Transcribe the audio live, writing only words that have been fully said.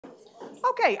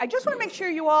Okay, I just want to make sure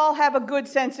you all have a good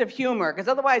sense of humor, because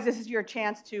otherwise this is your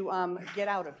chance to get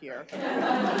out of here.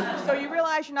 So you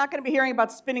realize you're not going to be hearing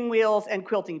about spinning wheels and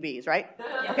quilting bees, right?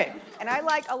 Okay, and I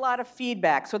like a lot of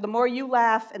feedback, so the more you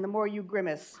laugh and the more you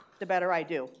grimace, the better I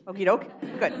do. Okie doke?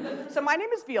 Good. So my name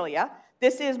is Velya.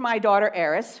 This is my daughter,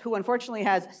 Ehris, who unfortunately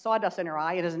has sawdust in her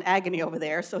eye. It is an agony over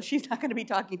there, so she's not going to be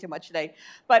talking too much today.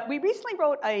 But we recently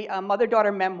wrote a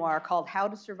mother-daughter memoir called How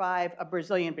to Survive a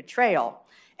Brazilian Betrayal.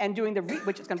 And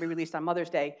which is going to be released on Mother's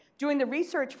Day. Doing the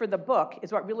research for the book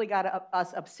is what really got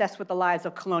us obsessed with the lives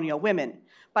of colonial women.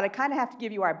 But I kind of have to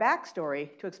give you our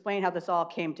backstory to explain how this all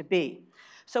came to be.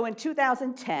 So in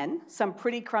 2010, some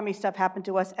pretty crummy stuff happened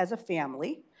to us as a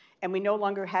family, and we no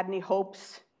longer had any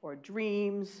hopes or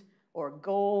dreams or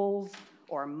goals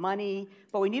or money,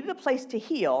 but we needed a place to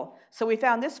heal. So we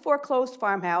found this foreclosed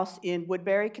farmhouse in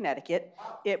Woodbury, Connecticut.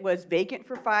 It was vacant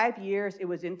for 5 years. It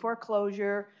was in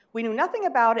foreclosure. We knew nothing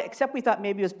about it, except we thought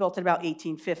maybe it was built in about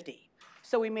 1850.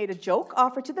 So we made a joke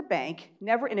offer to the bank.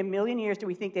 Never in a million years did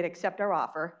we think they'd accept our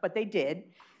offer, but they did.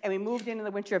 And we moved in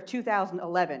the winter of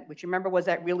 2011, which you remember was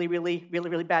that really, really, really,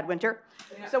 really bad winter.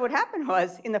 Yeah. So what happened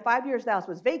was, in the 5 years the house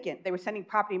was vacant, they were sending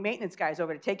property maintenance guys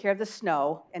over to take care of the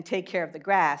snow and take care of the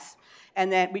grass. And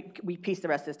then we pieced the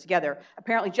rest of this together.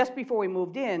 Apparently, just before we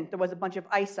moved in, there was a bunch of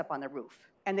ice up on the roof.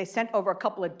 And they sent over a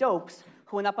couple of dopes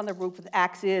who went up on the roof with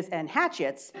axes and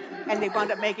hatchets, and they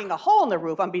wound up making a hole in the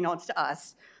roof, unbeknownst to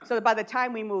us. So that by the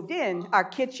time we moved in, our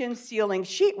kitchen ceiling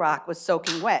sheetrock was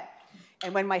soaking wet.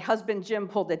 And when my husband, Jim,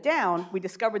 pulled it down, we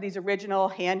discovered these original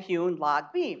hand-hewn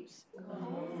log beams.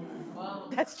 Wow.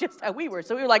 That's just how we were.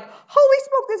 So we were like, holy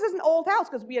smoke, this is an old house,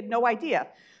 because we had no idea.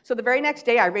 So the very next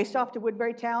day, I raced off to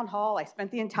Woodbury Town Hall. I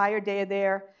spent the entire day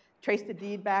there, traced the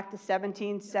deed back to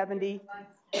 1770.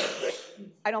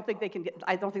 I don't think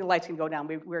the lights can go down.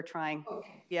 We were trying.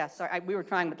 Okay. Yeah, sorry, we were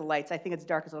trying with the lights. I think it's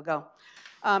dark as it'll go.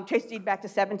 Traced the deed back to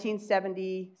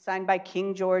 1770, signed by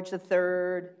King George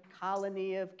III,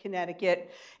 colony of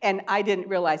Connecticut. And I didn't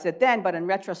realize it then, but in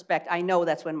retrospect, I know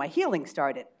that's when my healing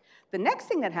started. The next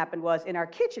thing that happened was, in our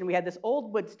kitchen, we had this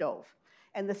old wood stove.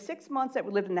 And the 6 months that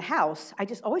we lived in the house, I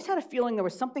just always had a feeling there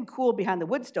was something cool behind the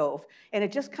wood stove, and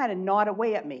it just kind of gnawed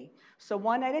away at me. So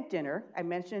one night at dinner, I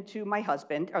mentioned it to my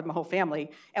husband, or my whole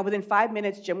family, and within 5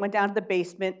 minutes, Jim went down to the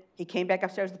basement. He came back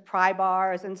upstairs with pry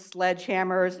bars and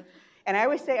sledgehammers. And I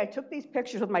always say I took these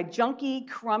pictures with my junky,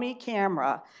 crummy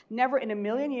camera. Never in a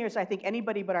million years I think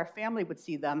anybody but our family would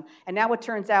see them. And now it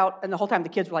turns out, and the whole time the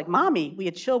kids were like, Mommy, we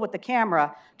had chill with the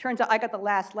camera. Turns out I got the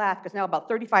last laugh, because now about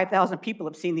 35,000 people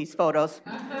have seen these photos.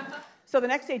 So the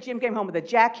next day, Jim came home with a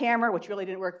jackhammer, which really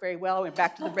didn't work very well. We went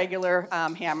back to the regular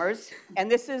hammers.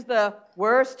 And this is the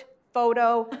worst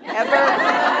photo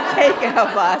ever taken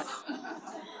of us.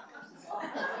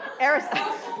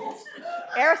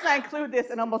 Ehris and I include this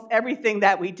in almost everything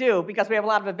that we do, because we have a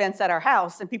lot of events at our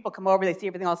house, and people come over, they see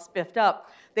everything all spiffed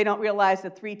up. They don't realize the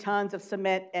 3 tons of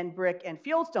cement and brick and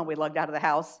fieldstone we lugged out of the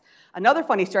house. Another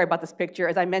funny story about this picture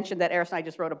is I mentioned that Ehris and I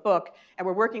just wrote a book, and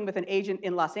we're working with an agent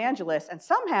in Los Angeles, and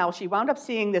somehow she wound up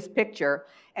seeing this picture,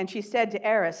 and she said to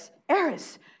Ehris,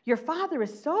 Ehris, your father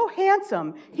is so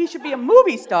handsome, he should be a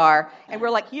movie star. And we're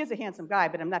like, he is a handsome guy,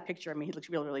 but in that picture, I mean, he looks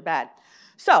really, really bad.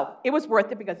 So it was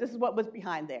worth it, because this is what was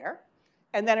behind there.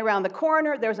 And then around the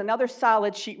corner, there was another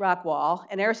solid sheetrock wall,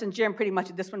 and Ehris and Jim pretty much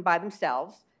did this one by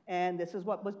themselves. And this is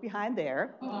what was behind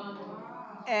there.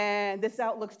 And this is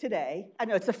how it looks today. I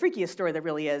know, it's the freakiest story there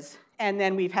really is. And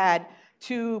then we've had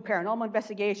 2 paranormal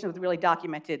investigations with really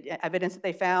documented evidence that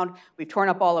they found. We've torn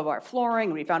up all of our flooring,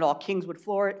 and we found all Kingswood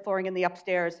flooring in the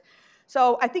upstairs.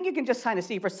 So I think you can just kind of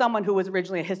see, for someone who was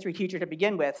originally a history teacher to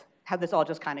begin with, how this all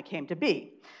just kind of came to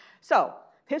be. So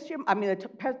the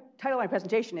title of my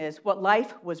presentation is What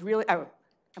Life Was Really, I'm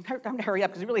going to hurry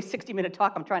up, because it's really a 60-minute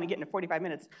talk I'm trying to get into 45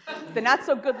 minutes. The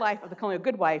Not-So-Good Life of the Colonial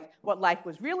Goodwife, What Life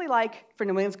Was Really Like for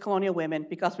New England's Colonial Women,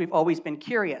 because we've always been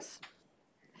curious.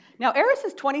 Now,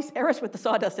 Ehris with the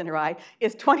sawdust in her eye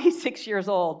is 26 years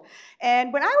old.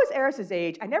 And when I was Ehris's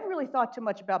age, I never really thought too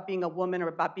much about being a woman or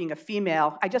about being a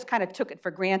female. I just kind of took it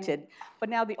for granted. But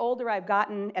now the older I've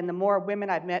gotten and the more women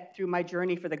I've met through my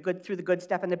journey through the good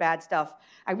stuff and the bad stuff,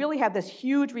 I really have this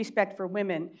huge respect for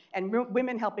women, and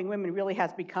women helping women really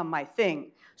has become my thing.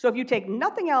 So if you take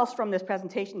nothing else from this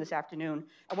presentation this afternoon,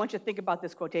 I want you to think about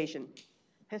this quotation.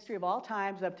 History of all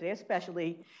times, of today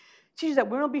especially, teaches that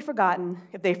women will be forgotten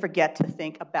if they forget to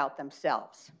think about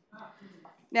themselves.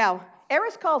 Now,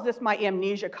 Ehris calls this my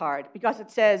amnesia card, because it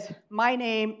says, my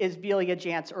name is Velya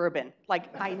Jancz-Urban.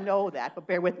 Like, I know that, but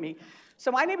bear with me.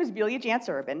 So my name is Velya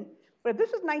Jancz-Urban, but if this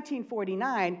was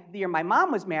 1949, the year my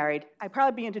mom was married, I'd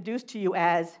probably be introduced to you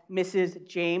as Mrs.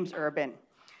 James Urban.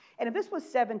 And if this was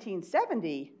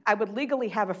 1770, I would legally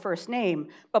have a first name,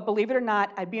 but believe it or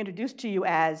not, I'd be introduced to you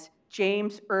as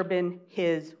Jancz-Urban,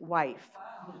 his wife.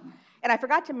 Wow. And I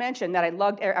forgot to mention that I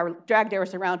dragged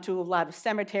Ehris around to a lot of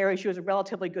cemeteries. She was a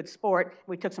relatively good sport.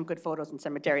 We took some good photos in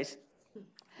cemeteries.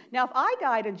 Now, if I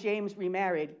died and James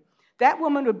remarried, that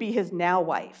woman would be his now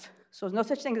wife. So there's no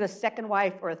such thing as a second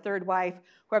wife or a third wife.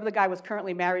 Whoever the guy was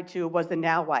currently married to was the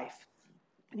now wife.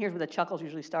 And here's where the chuckles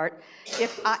usually start.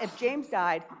 If James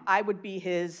died, I would be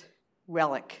his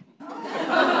relic.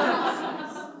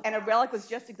 And a relic was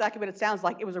just exactly what it sounds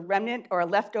like. It was a remnant or a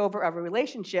leftover of a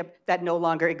relationship that no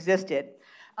longer existed.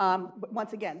 But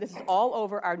once again, this is all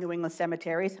over our New England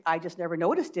cemeteries. I just never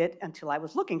noticed it until I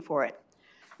was looking for it.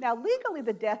 Now, legally,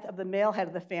 the death of the male head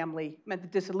of the family meant the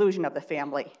dissolution of the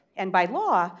family. And by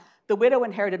law, the widow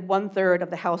inherited 1/3 of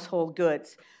the household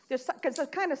goods. There's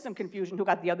kind of some confusion who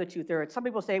got the other 2/3. Some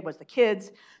people say it was the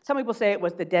kids. Some people say it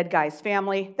was the dead guy's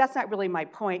family. That's not really my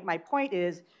point. My point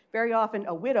is, very often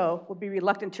a widow would be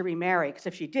reluctant to remarry, because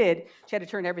if she did, she had to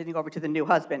turn everything over to the new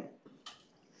husband.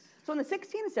 So in the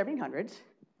 1600s and 1700s,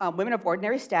 women of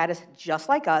ordinary status, just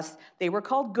like us, they were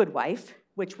called goodwife,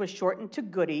 which was shortened to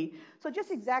goody. So just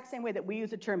the exact same way that we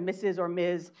use the term Mrs. or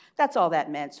Ms., that's all that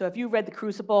meant. So if you read The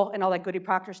Crucible and all that Goody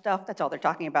Proctor stuff, that's all they're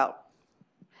talking about.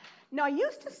 Now, I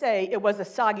used to say it was a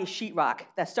soggy sheetrock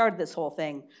that started this whole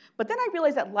thing, but then I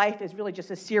realized that life is really just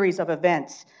a series of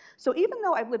events. So even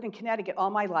though I've lived in Connecticut all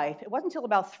my life, it wasn't until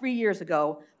about 3 years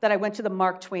ago that I went to the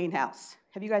Mark Twain house.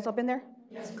 Have you guys all been there?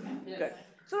 Yes. Good.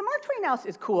 So the Mark Twain house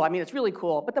is cool. I mean, it's really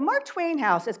cool. But the Mark Twain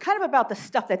house is kind of about the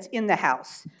stuff that's in the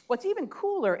house. What's even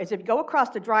cooler is if you go across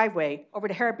the driveway over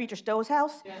to Harriet Beecher Stowe's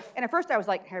house. Yes. And at first I was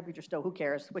like, Harriet Beecher Stowe, who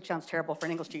cares? Which sounds terrible for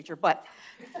an English teacher. But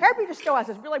Harriet Beecher Stowe house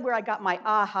is really where I got my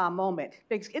aha moment.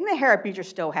 Because in the Harriet Beecher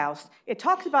Stowe house, it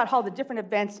talks about how the different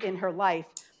events in her life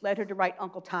led her to write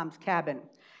Uncle Tom's Cabin.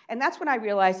 And that's when I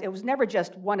realized it was never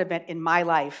just one event in my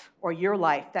life or your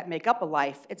life that make up a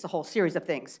life. It's a whole series of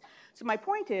things. So my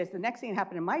point is, the next thing that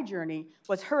happened in my journey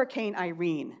was Hurricane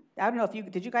Irene. I don't know if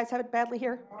did you guys have it badly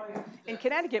here? Oh, yeah. In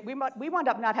Connecticut, we wound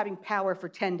up not having power for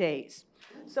 10 days.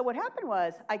 So what happened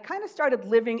was, I kind of started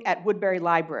living at Woodbury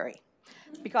Library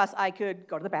because I could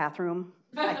go to the bathroom,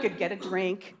 I could get a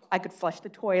drink, I could flush the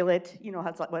toilet, you know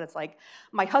what it's like.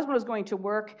 My husband was going to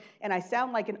work, and I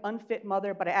sound like an unfit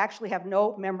mother, but I actually have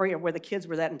no memory of where the kids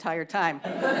were that entire time.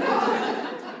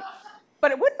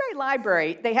 But at Woodbury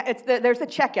Library, there's a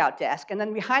checkout desk, and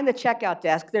then behind the checkout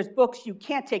desk, there's books you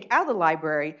can't take out of the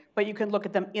library, but you can look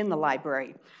at them in the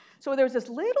library. So there was this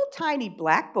little tiny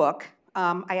black book.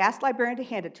 I asked the librarian to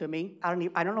hand it to me.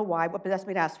 I don't know why, what possessed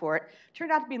me to ask for it.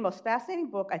 Turned out to be the most fascinating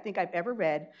book I think I've ever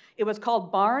read. It was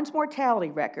called Barnes'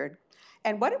 Mortality Record.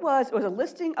 And what it was a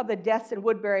listing of the deaths in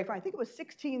Woodbury from, I think it was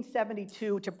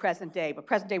 1672 to present day, but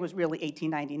present day was really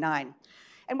 1899.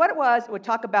 And what it would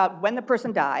talk about when the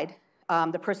person died,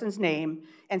 the person's name,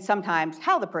 and sometimes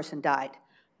how the person died.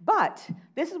 But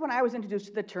this is when I was introduced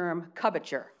to the term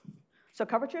coverture. So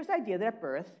coverture is the idea that at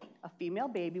birth, a female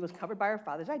baby was covered by her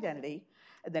father's identity,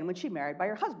 and then when she married, by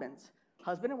her husband's.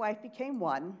 Husband and wife became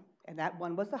one, and that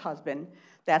one was the husband.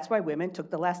 That's why women took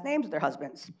the last names of their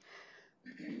husbands.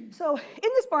 So in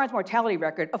this Barnes mortality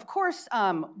record, of course,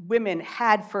 women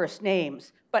had first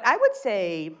names, but I would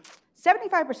say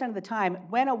 75% of the time,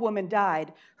 when a woman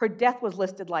died, her death was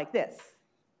listed like this: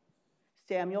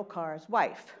 Samuel Carr's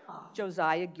wife,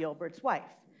 Josiah Gilbert's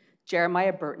wife,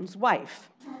 Jeremiah Burton's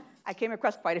wife. I came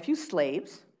across quite a few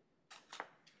slaves.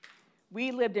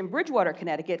 We lived in Bridgewater,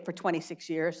 Connecticut for 26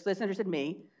 years, so this interested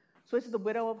me. So this is the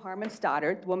widow of Harmon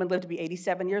Stoddard. The woman lived to be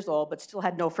 87 years old, but still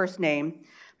had no first name.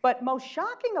 But most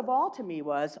shocking of all to me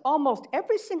was almost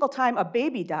every single time a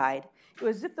baby died, it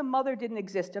was as if the mother didn't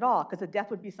exist at all, because the death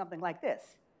would be something like this: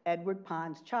 Edward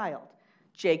Pond's child,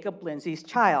 Jacob Lindsay's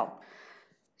child.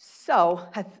 So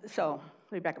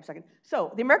let me back up a second.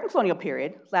 So the American colonial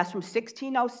period lasts from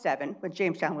 1607, when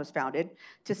Jamestown was founded,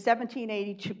 to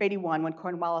 1781, when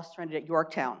Cornwallis surrendered at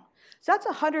Yorktown. So that's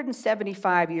a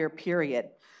 175-year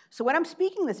period. So when I'm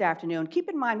speaking this afternoon, keep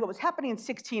in mind what was happening in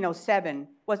 1607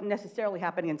 wasn't necessarily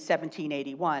happening in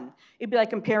 1781. It'd be like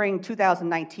comparing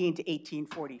 2019 to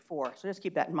 1844, so just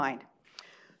keep that in mind.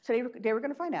 So today we're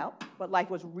going to find out what life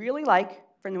was really like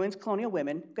for New England's colonial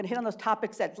women. We're going to hit on those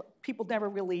topics that people never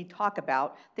really talk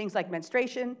about, things like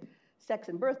menstruation, sex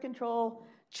and birth control,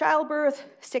 childbirth,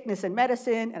 sickness and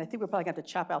medicine, and I think we're probably going to have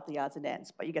to chop out the odds and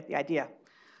ends, but you get the idea.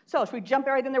 So should we jump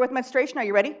right in there with menstruation? Are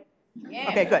you ready? Yeah.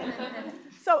 Okay, good.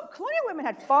 So colonial women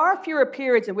had far fewer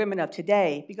periods than women of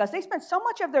today because they spent so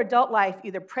much of their adult life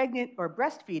either pregnant or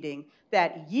breastfeeding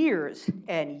that years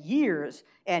and years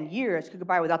and years could go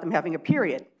by without them having a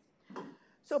period.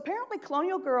 So apparently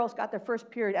colonial girls got their first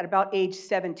period at about age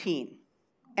 17.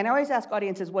 And I always ask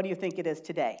audiences, what do you think it is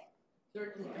today?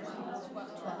 13.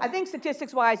 I think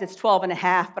statistics-wise, it's 12 and a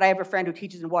half, but I have a friend who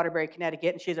teaches in Waterbury,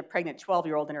 Connecticut, and she has a pregnant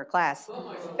 12-year-old in her class.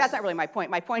 That's not really my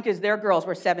point. My point is their girls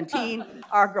were 17,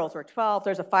 our girls were 12.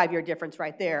 There's a 5-year difference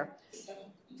right there.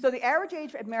 So the average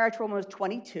age of marriage for women was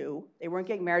 22. They weren't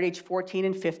getting married age 14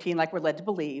 and 15 like we're led to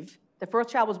believe. The first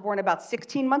child was born about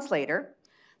 16 months later.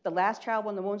 The last child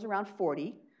when the woman was around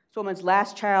 40. So a woman's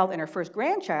last child and her first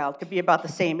grandchild could be about the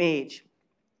same age.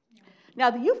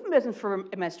 Now the euphemisms for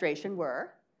menstruation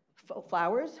were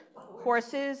flowers,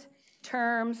 horses,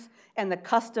 terms, and the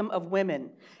custom of women.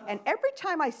 And every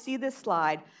time I see this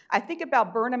slide, I think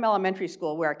about Burnham Elementary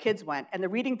School, where our kids went, and the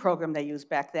reading program they used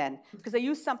back then, because they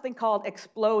used something called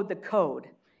explode the code.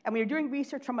 And when you're doing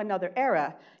research from another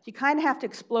era, you kind of have to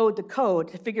explode the code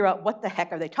to figure out what the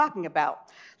heck are they talking about.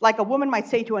 Like a woman might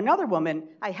say to another woman,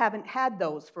 I haven't had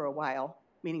those for a while,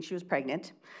 meaning she was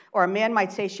pregnant. Or a man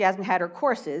might say she hasn't had her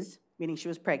courses, meaning she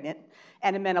was pregnant.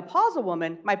 And a menopausal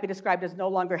woman might be described as no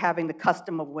longer having the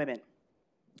custom of women.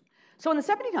 So in the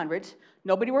 1700s,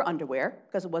 nobody wore underwear,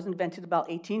 because it was invented about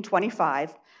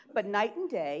 1825. But night and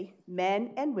day,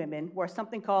 men and women wore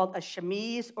something called a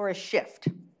chemise or a shift.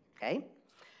 Okay?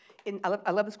 I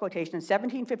love this quotation. In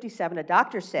 1757, a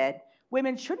doctor said,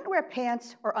 women shouldn't wear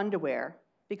pants or underwear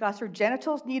because her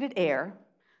genitals needed air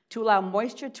to allow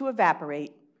moisture to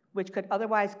evaporate, which could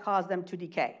otherwise cause them to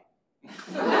decay.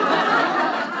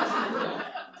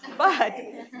 But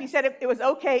he said it was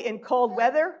okay in cold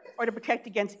weather or to protect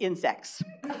against insects.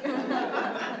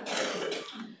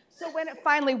 So when it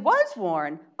finally was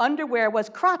worn, underwear was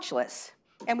crotchless.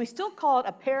 And we still call it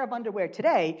a pair of underwear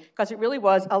today because it really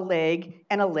was a leg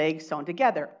and a leg sewn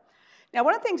together. Now,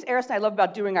 one of the things Ehris and I love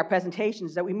about doing our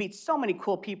presentations is that we meet so many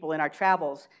cool people in our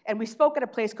travels. And we spoke at a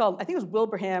place called, I think it was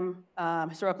Wilbraham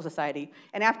Historical Society.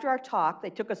 And after our talk, they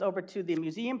took us over to the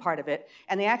museum part of it,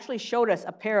 and they actually showed us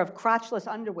a pair of crotchless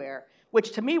underwear,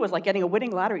 which to me was like getting a winning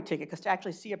lottery ticket, because to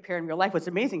actually see a pair in real life was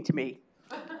amazing to me.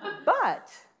 But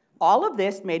all of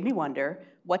this made me wonder,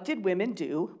 what did women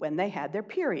do when they had their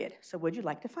period? So would you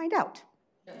like to find out?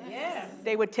 Yes.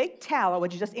 They would take tallow,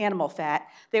 which is just animal fat.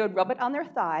 They would rub it on their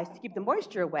thighs to keep the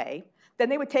moisture away. Then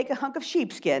they would take a hunk of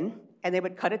sheepskin, and they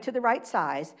would cut it to the right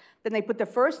size. Then they put the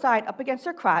first side up against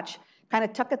their crotch, kind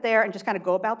of tuck it there, and just kind of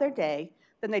go about their day.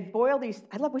 Then they'd boil these.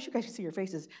 Wish you guys could see your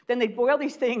faces. Then they'd boil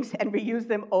these things and reuse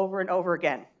them over and over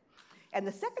again. And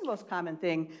the second most common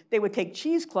thing, they would take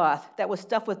cheesecloth that was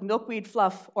stuffed with milkweed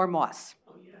fluff or moss.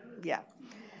 Oh, yeah.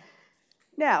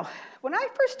 Now, when I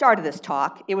first started this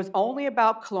talk, it was only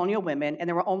about colonial women, and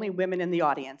there were only women in the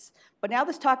audience. But now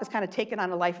this talk has kind of taken on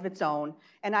a life of its own,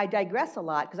 and I digress a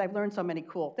lot because I've learned so many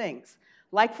cool things.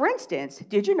 Like, for instance,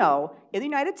 did you know, in the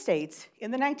United States,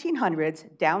 in the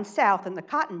 1900s, down south in the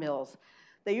cotton mills,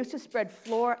 they used to spread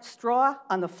straw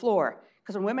on the floor,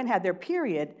 because when women had their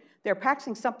period, they were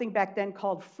practicing something back then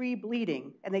called free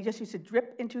bleeding, and they just used to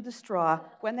drip into the straw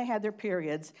when they had their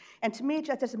periods. And to me,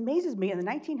 that just amazes me. In the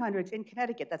 1900s in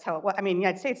Connecticut, that's how it was. I mean, in the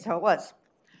United States, that's how it was.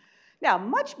 Now,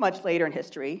 much, much later in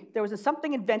history, there was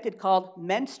something invented called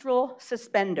menstrual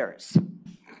suspenders.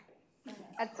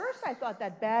 At first, I thought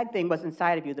that bag thing was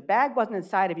inside of you. The bag wasn't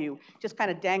inside of you, just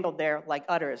kind of dangled there like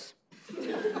udders.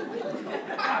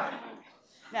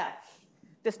 Now,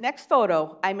 this next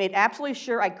photo, I made absolutely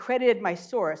sure I credited my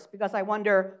source because I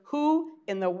wonder who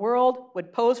in the world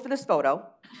would pose for this photo.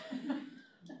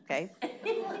 Okay.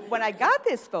 When I got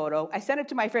this photo, I sent it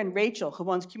to my friend Rachel, who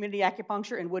owns Community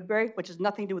Acupuncture in Woodbury, which has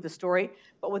nothing to do with the story.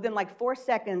 But within like 4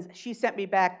 seconds, she sent me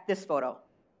back this photo.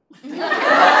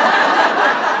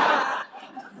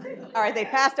 All right, they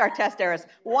passed our test, Ehris.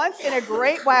 Once in a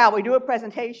great while, we do a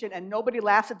presentation, and nobody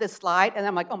laughs at this slide, and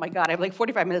I'm like, oh my God, I have like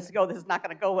 45 minutes to go. This is not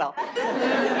going to go well.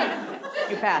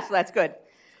 You passed, so that's good.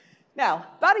 Now,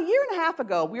 about a year and a half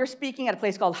ago, we were speaking at a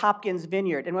place called Hopkins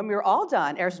Vineyard, and when we were all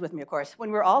done, Ehris was with me, of course, when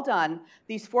we were all done,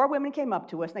 these 4 women came up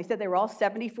to us, and they said they were all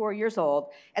 74 years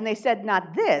old, and they said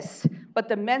not this, but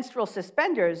the menstrual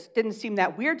suspenders didn't seem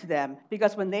that weird to them,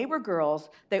 because when they were girls,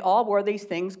 they all wore these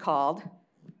things called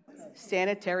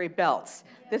sanitary belts.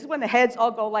 This is when the heads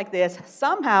all go like this.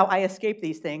 Somehow I escaped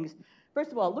these things.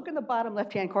 First of all, look in the bottom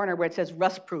left-hand corner where it says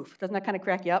rust-proof. Doesn't that kind of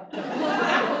crack you up?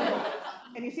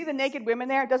 And you see the naked women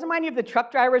there? Doesn't remind you of the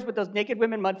truck drivers with those naked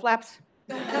women mud flaps?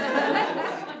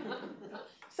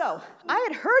 So I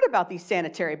had heard about these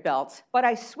sanitary belts, but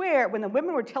I swear when the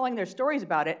women were telling their stories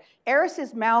about it,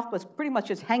 Ehris's mouth was pretty much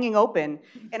just hanging open,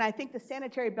 and I think the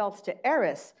sanitary belts to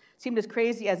Ehris seemed as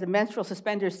crazy as the menstrual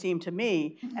suspenders seemed to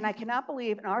me, and I cannot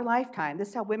believe in our lifetime this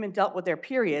is how women dealt with their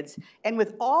periods, and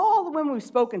with all the women we've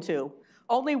spoken to,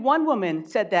 Only one woman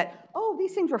said that, oh,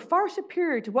 these things were far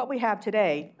superior to what we have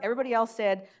today. Everybody else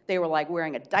said they were like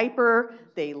wearing a diaper,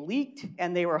 they leaked,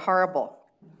 and they were horrible.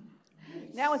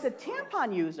 Now, as a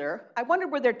tampon user, I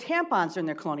wondered were there tampons during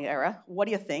the colonial era? What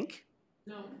do you think?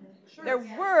 No. Sure. There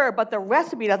were, but the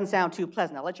recipe doesn't sound too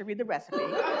pleasant. I'll let you read the recipe.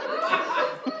 You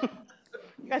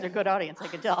guys are a good audience, I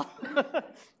can tell.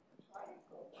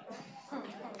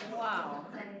 Wow.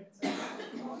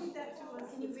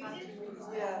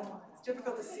 Yeah, it's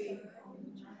difficult to see.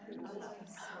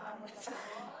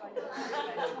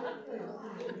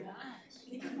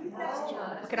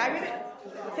 Can I read it?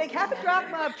 Take half a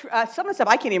drachma of some of the stuff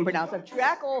I can't even pronounce, of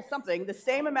treacle something, the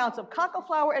same amounts of cockle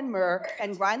flour and myrrh,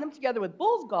 and grind them together with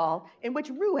bull's gall, in which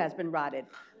rue has been rotted.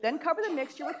 Then cover the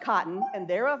mixture with cotton, and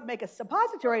thereof make a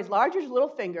suppository as large as your little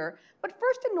finger, but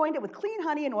first anoint it with clean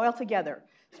honey and oil together.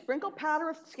 Sprinkle powder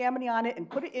of scammony on it, and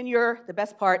put it in your, the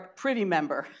best part, privy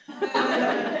member.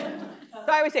 So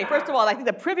I always say, first of all, I think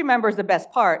the privy member is the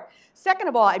best part. Second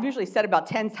of all, I've usually said about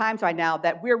 10 times right now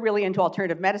that we're really into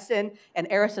alternative medicine, and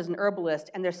Ehris is an herbalist,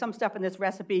 and there's some stuff in this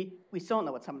recipe, we still don't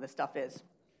know what some of this stuff is.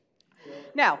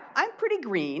 Now, I'm pretty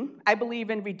green. I believe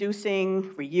in reducing,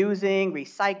 reusing,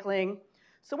 recycling.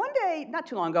 So one day, not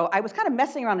too long ago, I was kind of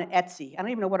messing around on Etsy. I don't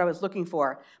even know what I was looking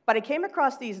for, but I came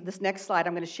across this next slide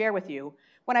I'm going to share with you.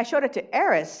 When I showed it to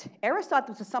Ehris thought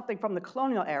this was something from the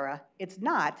colonial era. It's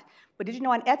not, but did you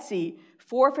know on Etsy,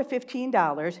 4 for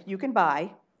 $15, you can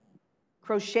buy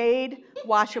crocheted,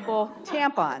 washable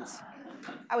tampons.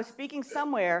 I was speaking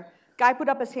somewhere, guy put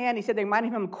up his hand, he said they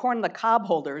reminded him of corn on the cob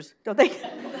holders, don't they?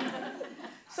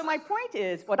 So my point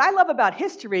is, what I love about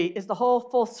history is the whole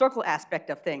full circle aspect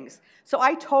of things. So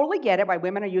I totally get it why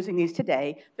women are using these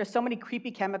today. There's so many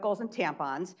creepy chemicals in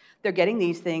tampons. They're getting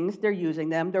these things, they're using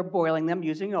them, they're boiling them,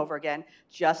 using them over again,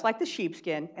 just like the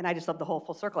sheepskin, and I just love the whole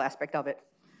full circle aspect of it.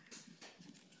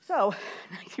 So,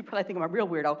 you probably think I'm a real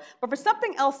weirdo, but for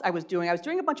something else I was doing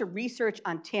a bunch of research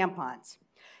on tampons.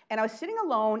 And I was sitting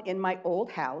alone in my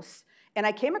old house, and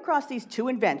I came across these two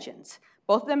inventions,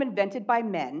 both of them invented by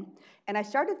men, and I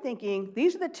started thinking,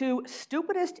 these are the two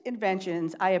stupidest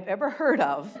inventions I have ever heard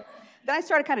of. Then I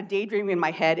started kind of daydreaming in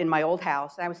my head in my old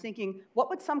house, and I was thinking, what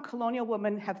would some colonial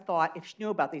woman have thought if she knew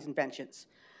about these inventions?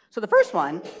 So the first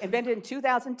one, invented in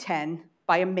 2010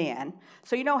 by a man.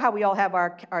 So you know how we all have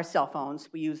our cell phones.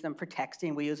 We use them for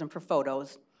texting, we use them for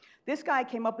photos. This guy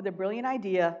came up with a brilliant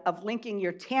idea of linking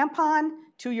your tampon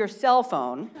to your cell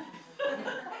phone.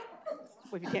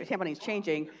 If your tampon is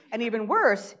changing. And even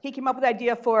worse, he came up with the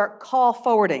idea for call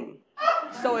forwarding.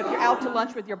 So if you're out to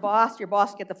lunch with your boss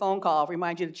get the phone call,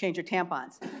 remind you to change your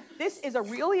tampons. This is a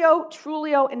realio,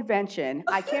 trulio invention.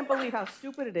 I can't believe how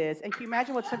stupid it is. And can you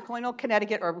imagine what some colonial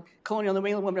Connecticut or colonial New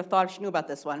England woman would have thought if she knew about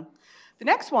this one? The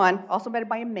next one, also invented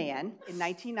by a man in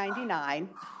 1999.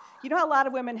 You know how a lot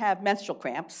of women have menstrual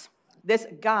cramps? This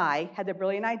guy had the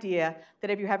brilliant idea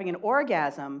that if you're having an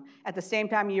orgasm at the same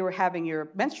time you were having your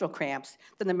menstrual cramps,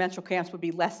 then the menstrual cramps would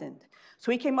be lessened.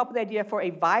 So he came up with the idea for a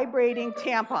vibrating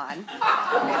tampon.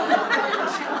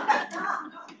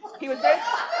 He was very...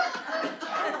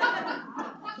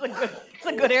 It's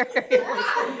a good area.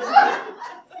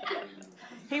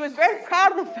 He was very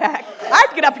proud of the fact, I have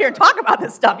to get up here and talk about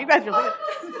this stuff. You guys are looking.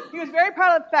 He was very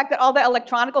proud of the fact that all the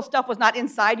electronical stuff was not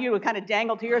inside you, it was kind of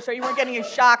dangled here, so you weren't getting your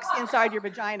shocks inside your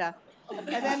vagina. And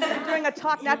then during a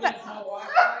talk, not that,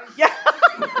 yeah,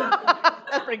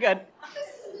 that's pretty good.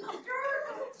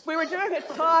 We were doing a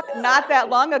talk not that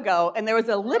long ago, and there was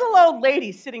a little old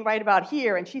lady sitting right about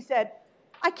here, and she said,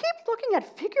 I keep looking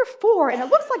at figure 4, and it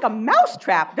looks like a mouse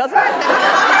trap, doesn't it?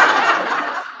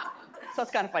 So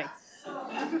it's kind of funny.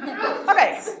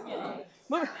 Okay,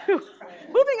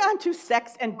 moving on to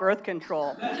sex and birth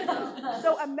control.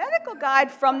 So a medical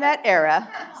guide from that era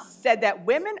said that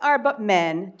women are but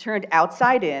men turned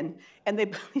outside in, and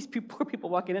these poor people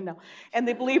walking in now, and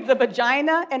they believed the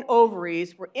vagina and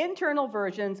ovaries were internal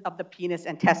versions of the penis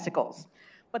and testicles.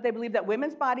 But they believed that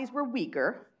women's bodies were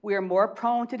weaker, we are more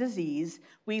prone to disease,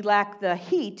 we lack the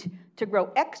heat to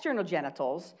grow external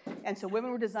genitals, and so women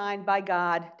were designed by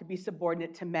God to be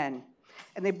subordinate to men.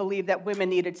 And they believed that women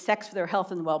needed sex for their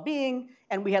health and well-being,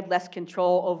 and we had less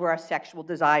control over our sexual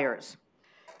desires.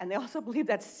 And they also believed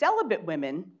that celibate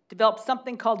women developed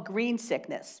something called green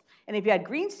sickness. And if you had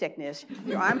green sickness,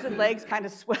 your arms and legs kind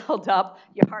of swelled up,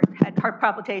 your heart had heart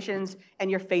palpitations, and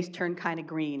your face turned kind of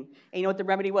green. And you know what the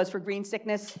remedy was for green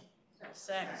sickness?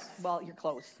 Sex. Well, you're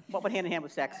close. What went hand in hand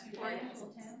with sex?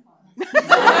 No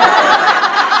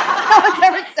one's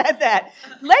ever said that.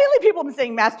 Lately, people have been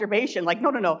saying masturbation. Like,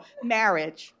 no,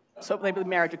 marriage. So maybe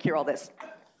marriage would cure all this.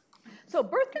 So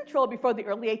birth control before the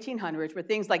early 1800s were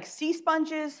things like sea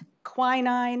sponges,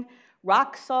 quinine,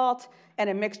 rock salt, and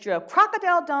a mixture of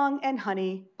crocodile dung and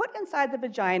honey put inside the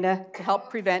vagina to help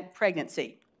prevent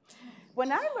pregnancy.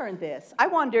 When I learned this, I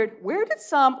wondered, where did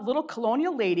some little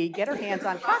colonial lady get her hands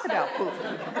on crocodile poop?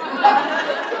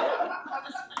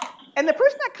 And the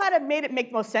person that kind of made it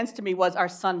make most sense to me was our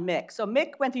son, Mick. So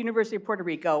Mick went to the University of Puerto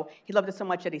Rico. He loved it so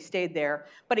much that he stayed there.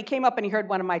 But he came up and he heard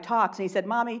one of my talks, and he said,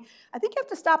 Mommy, I think you have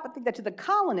to stop and think that to the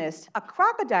colonists, a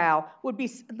crocodile would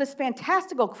be this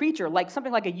fantastical creature, like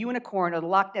something like a unicorn or the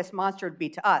Loch Ness Monster would be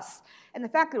to us. And the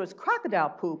fact that it was crocodile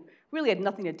poop really had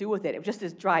nothing to do with it. It was just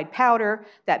this dried powder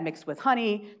that mixed with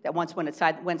honey that once went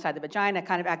inside the vagina,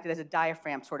 kind of acted as a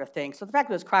diaphragm sort of thing. So the fact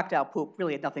that it was crocodile poop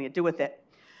really had nothing to do with it.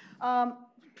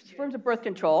 In terms of birth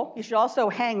control, you should also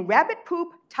hang rabbit poop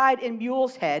tied in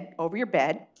mule's head over your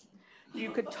bed. You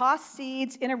could toss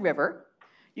seeds in a river.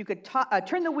 You could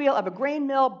turn the wheel of a grain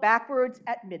mill backwards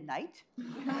at midnight.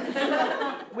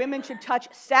 Women should touch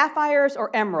sapphires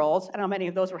or emeralds. I don't know how many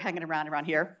of those were hanging around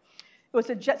here. It would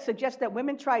suggest that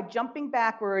women try jumping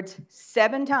backwards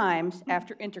 7 times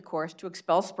after intercourse to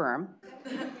expel sperm.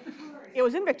 It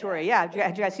was in Victoria, yeah.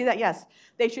 Did you guys see that? Yes.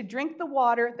 They should drink the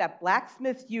water that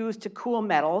blacksmiths use to cool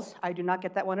metals. I do not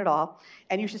get that one at all.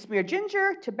 And you should smear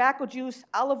ginger, tobacco juice,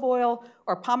 olive oil,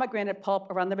 or pomegranate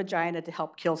pulp around the vagina to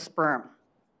help kill sperm.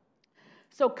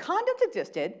 So condoms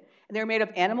existed, and they were made of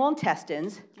animal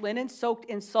intestines, linen soaked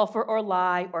in sulfur or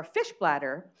lye or fish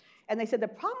bladder. And they said the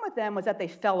problem with them was that they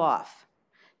fell off.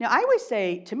 Now, I always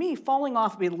say, to me, falling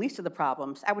off would be the least of the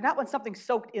problems. I would not want something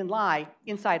soaked in lye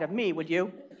inside of me, would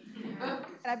you? And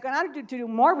I've gone on to do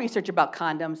more research about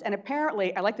condoms, and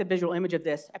apparently, I like the visual image of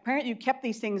this, apparently you kept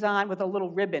these things on with a little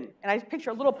ribbon, and I just picture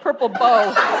a little purple bow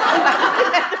on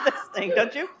the end of this thing,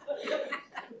 don't you?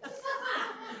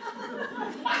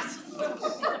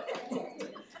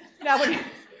 Now, we're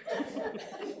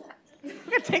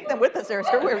going to take them with us there,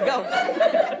 so where we go.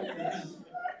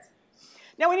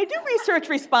 Now, when you do research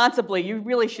responsibly, you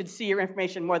really should see your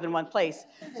information more than one place.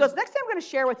 So next time I'm going to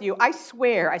share with you, I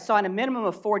swear I saw in a minimum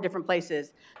of 4 different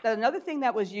places that another thing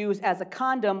that was used as a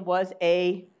condom was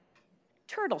a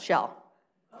turtle shell.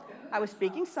 I was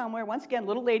speaking somewhere. Once again, a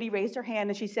little lady raised her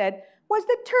hand and she said, "Was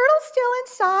the turtle still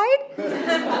inside?"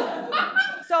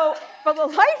 So for the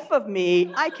life of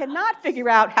me, I cannot figure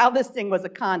out how this thing was a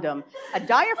condom. A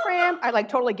diaphragm, I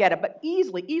totally get it, but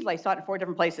easily I saw it in 4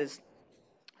 different places.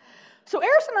 So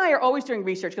Ehris and I are always doing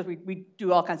research because we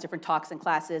do all kinds of different talks and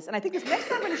classes, and I think this next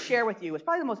thing I'm going to share with you is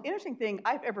probably the most interesting thing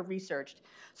I've ever researched.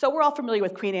 So we're all familiar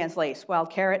with Queen Anne's lace, wild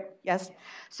carrot, yes?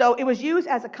 So it was used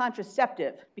as a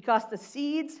contraceptive because the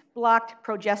seeds blocked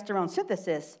progesterone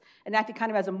synthesis and acted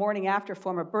kind of as a morning-after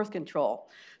form of birth control.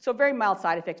 So very mild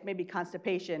side effects, maybe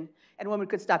constipation, and a woman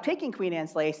could stop taking Queen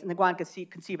Anne's lace and then go on to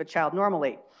conceive a child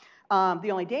normally.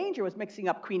 The only danger was mixing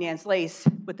up Queen Anne's lace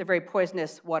with the very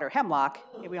poisonous water hemlock.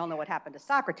 We all know what happened to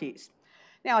Socrates.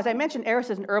 Now, as I mentioned, Ehris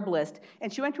is an herbalist,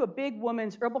 and she went to a big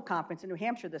women's herbal conference in New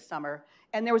Hampshire this summer,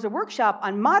 and there was a workshop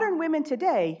on modern women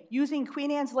today using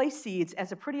Queen Anne's lace seeds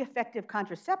as a pretty effective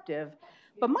contraceptive.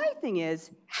 But my thing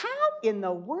is, how in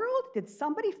the world did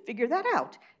somebody figure that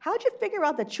out? How did you figure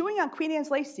out that chewing on Queen Anne's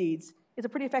lace seeds is a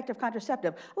pretty effective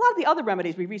contraceptive? A lot of the other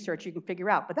remedies we research you can figure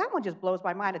out, but that one just blows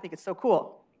my mind. I think it's so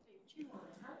cool.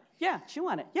 Yeah, chew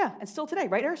on it. Yeah, and still today,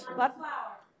 right, Ehris?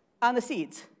 On the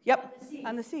seeds. Yep.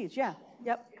 On the seeds, yeah.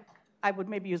 Yep. I would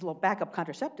maybe use a little backup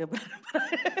contraceptive.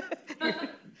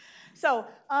 So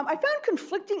I found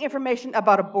conflicting information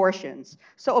about abortions.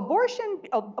 So abortion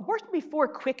before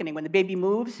quickening, when the baby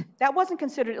moves, that wasn't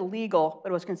considered illegal, but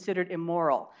it was considered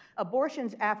immoral.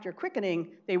 Abortions after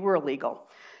quickening, they were illegal.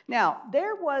 Now,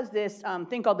 there was this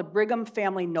thing called the Brigham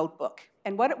Family Notebook.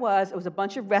 And what it was a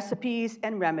bunch of recipes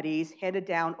and remedies handed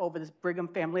down over this Brigham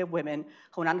family of women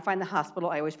who went on to find the hospital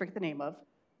I always forget the name of,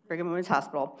 Brigham Women's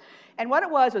Hospital. And what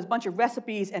it was a bunch of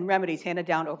recipes and remedies handed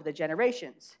down over the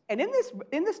generations. And in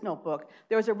this notebook,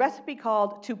 there was a recipe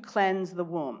called to cleanse the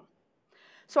womb.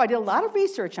 So I did a lot of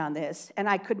research on this, and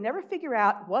I could never figure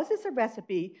out, was this a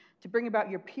recipe to bring about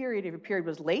your period if your period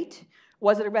was late?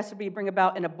 Was it a recipe to bring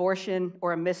about an abortion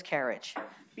or a miscarriage?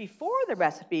 Before the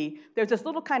recipe, there's this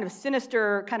little kind of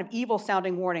sinister, kind of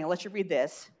evil-sounding warning. I'll let you read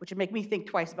this, which would make me think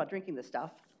twice about drinking this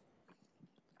stuff.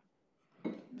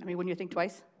 I mean, wouldn't you think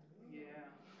twice? Yeah.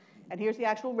 And here's the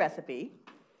actual recipe.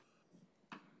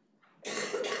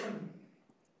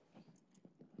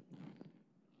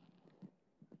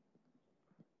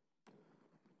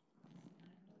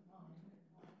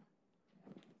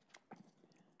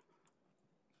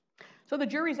 So the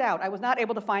jury's out. I was not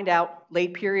able to find out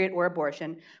late period or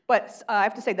abortion, but I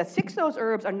have to say that 6 of those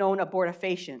herbs are known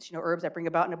abortifacients, herbs that bring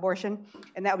about an abortion,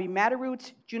 and that would be madder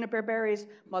roots, juniper berries,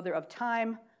 mother of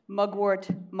thyme, mugwort,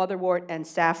 motherwort, and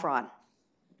saffron.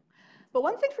 But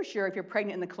one thing for sure, if you're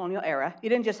pregnant in the colonial era, you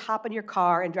didn't just hop in your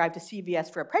car and drive to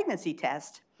CVS for a pregnancy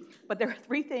test, but there are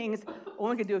 3 things a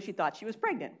woman could do if she thought she was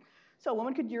pregnant. So a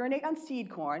woman could urinate on seed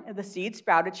corn, and the seed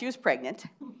sprouted she was pregnant.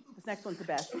 This next one's the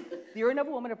best. The urine of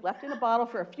a woman, if left in a bottle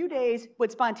for a few days,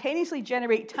 would spontaneously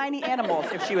generate tiny animals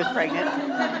if she was pregnant.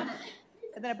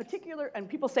 And then and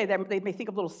people say that they may think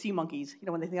of little sea monkeys,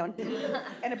 when they think of it.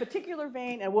 And a particular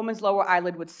vein in a woman's lower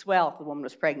eyelid would swell if the woman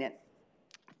was pregnant.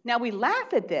 Now, we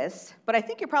laugh at this, but I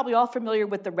think you're probably all familiar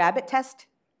with the rabbit test.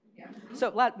 Yeah.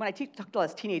 So when I talk to all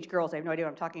those teenage girls, I have no idea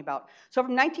what I'm talking about. So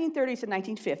from 1930s to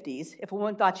 1950s, if a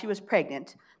woman thought she was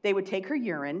pregnant, they would take her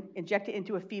urine, inject it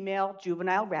into a female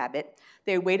juvenile rabbit.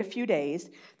 They would wait a few days.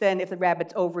 Then if the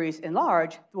rabbit's ovaries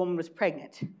enlarged, the woman was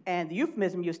pregnant. And the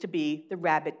euphemism used to be the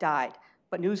rabbit died.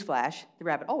 But newsflash, the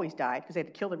rabbit always died because they had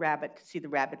to kill the rabbit to see the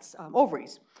rabbit's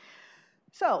ovaries.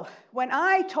 So when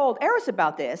I told Ehris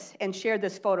about this and shared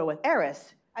this photo with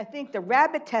Ehris, I think the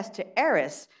rabbit test to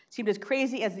Ehris seemed as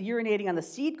crazy as the urinating on the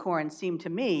seed corn seemed to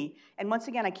me. And once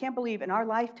again, I can't believe in our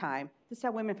lifetime, this is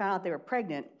how women found out they were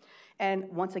pregnant. And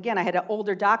once again, I had an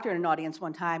older doctor in an audience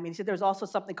one time, and he said there was also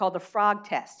something called the frog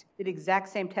test. They did the exact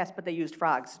same test, but they used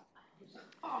frogs.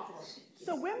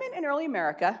 So women in early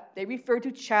America, they referred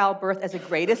to childbirth as the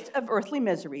greatest of earthly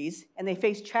miseries, and they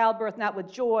faced childbirth not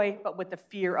with joy, but with the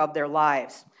fear of their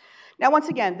lives. Now, once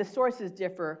again, the sources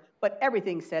differ, but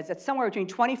everything says that somewhere between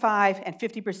 25 and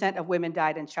 50% of women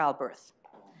died in childbirth.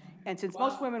 And since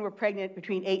most women were pregnant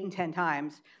between 8 and 10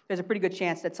 times, there's a pretty good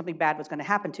chance that something bad was going to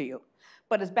happen to you.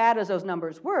 But as bad as those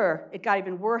numbers were, it got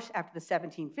even worse after the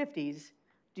 1750s.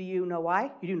 Do you know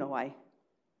why? You do know why.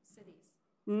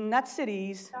 Not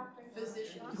cities.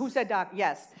 Physicians. Who said doc?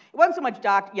 Yes. It wasn't so much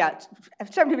doc, yeah.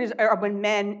 1750s are when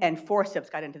men and forceps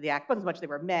got into the act. It wasn't so much they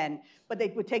were men, but they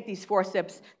would take these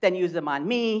forceps, then use them on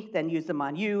me, then use them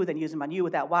on you, then use them on you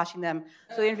without washing them.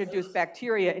 So they introduced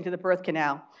bacteria into the birth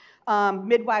canal.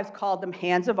 Midwives called them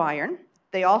hands of iron.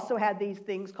 They also had these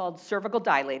things called cervical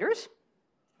dilators.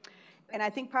 And I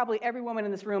think probably every woman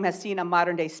in this room has seen a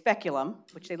modern-day speculum,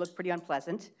 which they look pretty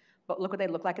unpleasant. But look what they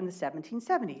look like in the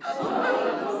 1770s.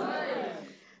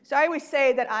 So I always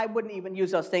say that I wouldn't even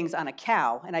use those things on a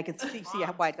cow, and I can see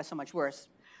why it got so much worse.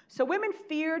 So women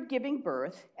feared giving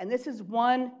birth, and this is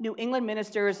one New England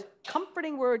minister's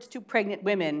comforting words to pregnant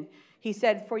women. He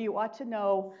said, "For you ought to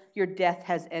know your death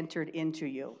has entered into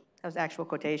you." That was the actual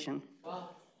quotation. Wow.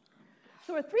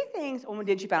 So there were 3 things a woman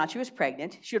did. She found out she was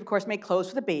pregnant. She would, of course, make clothes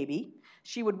for the baby.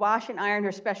 She would wash and iron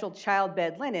her special child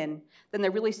bed linen. Then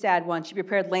the really sad one, she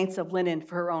prepared lengths of linen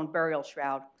for her own burial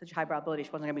shroud. Such a high probability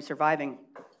she wasn't going to be surviving.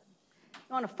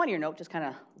 Now, on a funnier note, just kind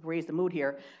of raise the mood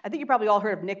here, I think you probably all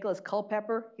heard of Nicholas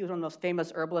Culpeper. He was one of those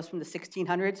famous herbalists from the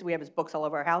 1600s. We have his books all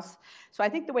over our house. So I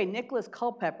think the way Nicholas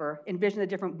Culpeper envisioned the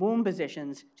different womb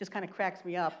positions just kind of cracks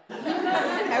me up.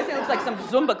 Everything looks like some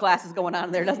Zumba classes going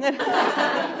on there, doesn't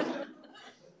it?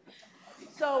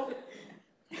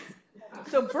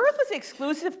 So birth was the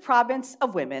exclusive province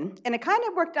of women, and it kind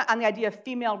of worked on the idea of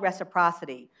female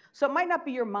reciprocity. So it might not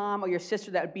be your mom or your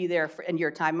sister that would be there in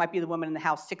your time. It might be the woman in the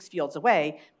house 6 fields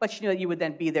away, but she knew that you would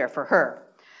then be there for her.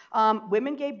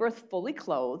 Women gave birth fully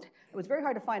clothed. It was very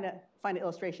hard to find an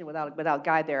illustration without a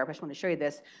guide there. I just want to show you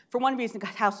this. For one reason,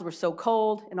 because houses were so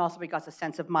cold, and also because of a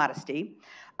sense of modesty.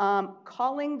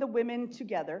 Calling the women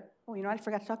together. Oh, you know what I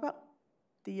forgot to talk about?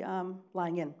 The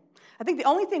lying in. I think the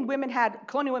only thing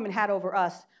colonial women had over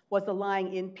us was the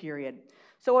lying in period.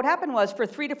 So what happened was, for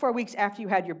 3 to 4 weeks after you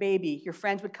had your baby, your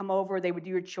friends would come over, they would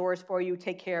do your chores for you,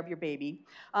 take care of your baby.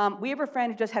 We have a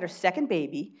friend who just had her 2nd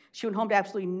baby. She went home to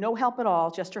absolutely no help at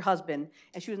all, just her husband,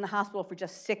 and she was in the hospital for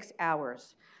just 6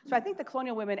 hours. So I think the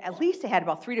colonial women, at least they had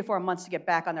about 3 to 4 months to get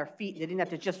back on their feet. They didn't have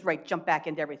to just jump back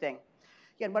into everything.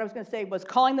 Again, what I was going to say was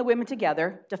calling the women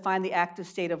together, define the active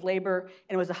state of labor,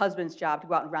 and it was the husband's job to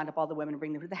go out and round up all the women and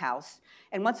bring them to the house.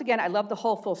 And once again, I love the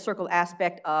whole full circle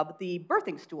aspect of the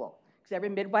birthing stool, because every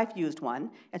midwife used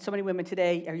one, and so many women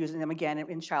today are using them again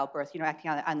in childbirth, acting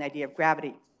on the idea of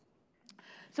gravity.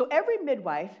 So every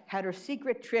midwife had her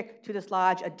secret trick to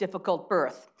dislodge a difficult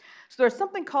birth. So there's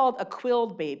something called a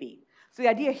quilled baby. So the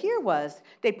idea here was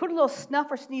they put a little snuff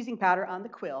or sneezing powder on the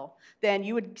quill, then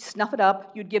you would snuff it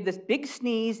up, you'd give this big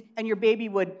sneeze, and your baby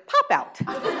would pop out.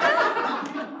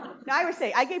 Now, I would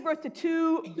say, I gave birth to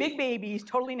 2 big babies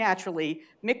totally naturally.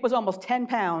 Mick was almost 10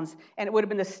 pounds, and it would have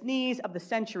been the sneeze of the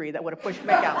century that would have pushed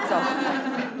Mick out.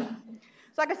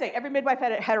 So like I say, every midwife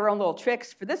had her own little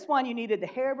tricks. For this one, you needed the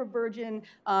hair of a virgin,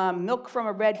 milk from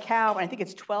a red cow, and I think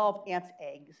it's 12 ants'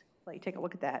 eggs. Let you take a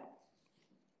look at that.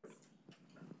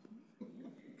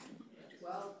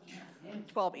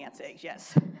 12 ants' eggs,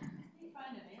 yes. How do you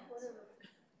find an ant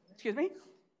Excuse me?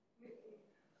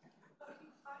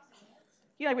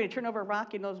 You know when you turn over a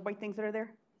rock, you know those white things that are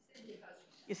there?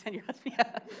 You send your husband,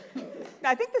 yeah. Now,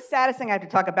 I think the saddest thing I have to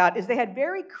talk about is they had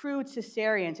very crude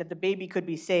cesareans if the baby could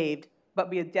be saved,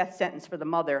 but be a death sentence for the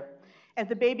mother. And if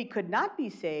the baby could not be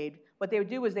saved, what they would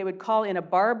do is they would call in a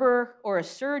barber or a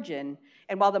surgeon,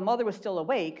 and while the mother was still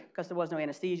awake, because there was no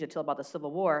anesthesia until about the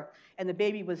Civil War, and the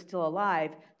baby was still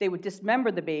alive, they would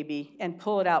dismember the baby and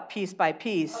pull it out piece by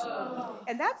piece. Oh.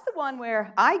 And that's the one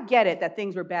where I get it that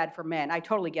things were bad for men. I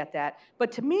totally get that.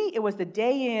 But to me, it was the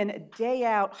day in, day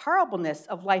out horribleness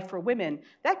of life for women.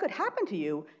 That could happen to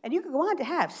you, and you could go on to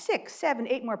have 6, 7,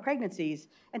 8 more pregnancies.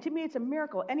 And to me, it's a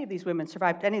miracle any of these women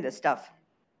survived any of this stuff.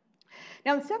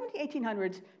 Now, in the 1700s,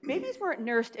 1800s, babies weren't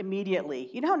nursed immediately.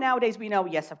 You know how nowadays we know,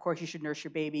 yes, of course you should nurse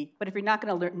your baby, but if you're not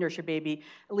going to nurse your baby,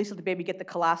 at least let the baby get the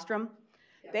colostrum.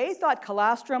 Yes. They thought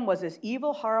colostrum was this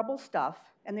evil, horrible stuff,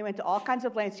 and they went to all kinds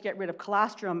of lengths to get rid of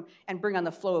colostrum and bring on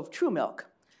the flow of true milk.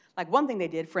 Like one thing they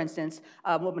did, for instance,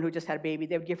 a woman who just had a baby,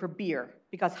 they would give her beer,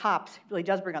 because hops really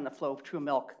does bring on the flow of true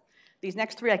milk. These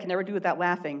next 3 I can never do without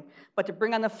laughing, but to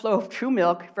bring on the flow of true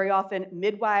milk, very often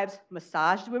midwives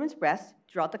massaged the women's breasts,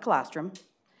 draw out the colostrum.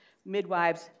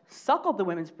 Midwives suckled the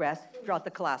women's breasts, draw out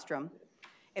the colostrum.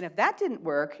 And if that didn't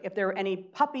work, if there were any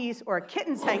puppies or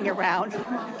kittens hanging around,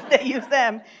 they used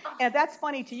them. And if that's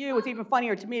funny to you, it's even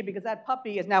funnier to me because that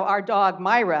puppy is now our dog,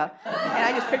 Myra. And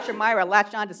I just picture Myra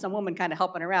latched onto some woman kind of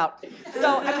helping her out.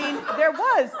 So, I mean, there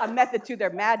was a method to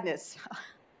their madness.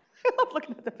 I love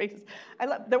looking at the faces.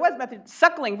 There was a method.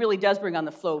 Suckling really does bring on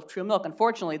the flow of true milk.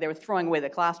 Unfortunately, they were throwing away the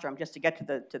colostrum just to get to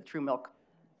the true milk.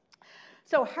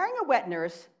 So hiring a wet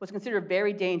nurse was considered a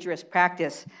very dangerous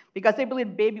practice because they believed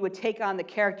the baby would take on the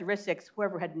characteristics of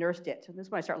whoever had nursed it. So this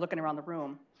is when I start looking around the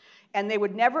room. And they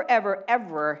would never, ever,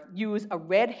 ever use a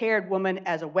red-haired woman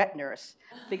as a wet nurse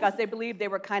because they believed they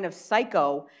were kind of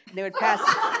psycho, and they would pass,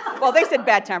 well, they said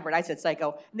bad-tempered, I said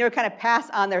psycho, and they would kind of pass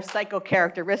on their psycho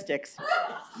characteristics.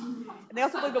 And they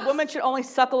also believed a woman should only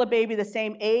suckle a baby the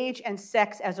same age and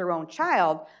sex as her own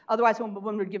child. Otherwise, when a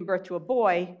woman would give birth to a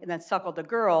boy and then suckled a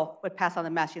girl, would pass on the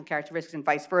masculine characteristics and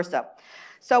vice versa.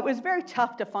 So it was very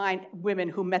tough to find women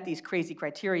who met these crazy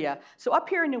criteria. So up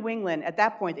here in New England, at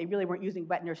that point, they really weren't using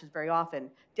wet nurses very often.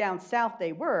 Down south,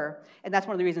 they were, and that's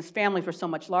one of the reasons families were so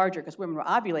much larger, because women were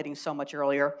ovulating so much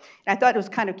earlier. And I thought it was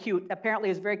kind of cute. Apparently,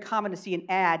 it was very common to see an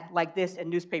ad like this in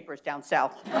newspapers down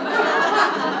south.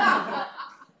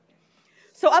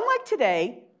 So unlike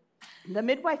today, the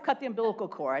midwife cut the umbilical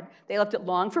cord. They left it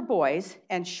long for boys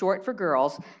and short for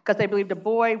girls because they believed a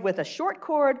boy with a short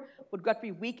cord would grow up to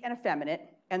be weak and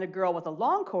effeminate, and a girl with a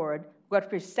long cord would grow up to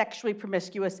be sexually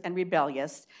promiscuous and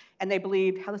rebellious. And they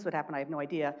believed, how this would happen, I have no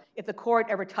idea, if the cord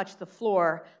ever touched the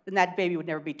floor, then that baby would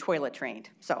never be toilet trained.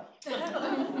 So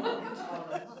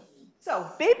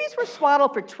babies were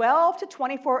swaddled for 12 to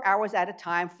 24 hours at a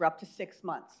time for up to 6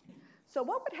 months. So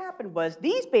what would happen was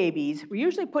these babies were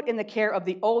usually put in the care of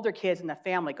the older kids in the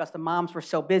family because the moms were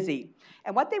so busy.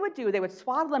 And what they would do, they would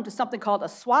swaddle them to something called a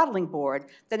swaddling board,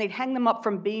 then they'd hang them up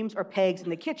from beams or pegs in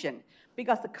the kitchen.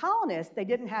 Because the colonists, they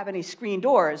didn't have any screen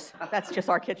doors. That's just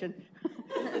our kitchen.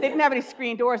 They didn't have any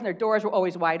screen doors, and their doors were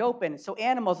always wide open. So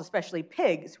animals, especially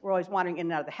pigs, were always wandering in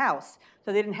and out of the house.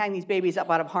 So they didn't hang these babies up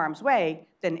out of harm's way,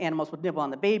 then animals would nibble on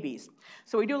the babies.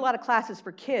 So we do a lot of classes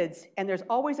for kids, and there's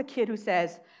always a kid who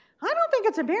says, I don't think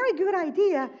it's a very good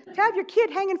idea to have your kid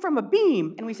hanging from a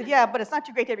beam. And we said, yeah, but it's not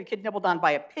too great to have your kid nibbled on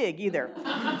by a pig either.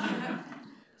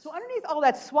 So underneath all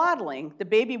that swaddling, the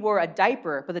baby wore a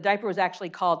diaper, but the diaper was actually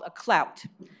called a clout.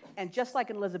 And just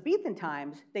like in Elizabethan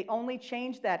times, they only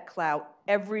changed that clout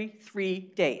every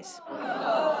 3 days.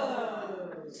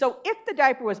 So if the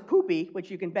diaper was poopy,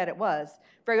 which you can bet it was,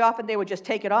 very often they would just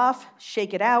take it off,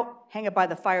 shake it out, hang it by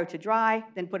the fire to dry,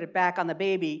 then put it back on the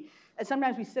baby. And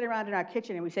sometimes we sit around in our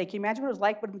kitchen and we say, can you imagine what it was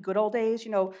like in the good old days? You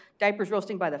know, diapers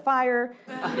roasting by the fire,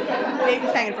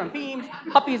 babies hanging from beams,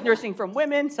 puppies nursing from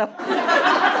women. So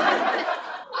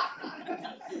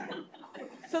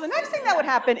the next thing that would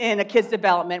happen in a kid's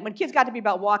development, when kids got to be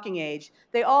about walking age,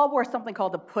 they all wore something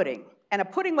called a pudding. And a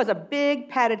pudding was a big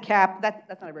padded cap,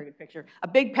 that's not a very good picture, a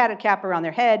big padded cap around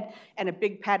their head and a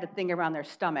big padded thing around their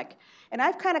stomach. And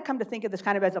I've kind of come to think of this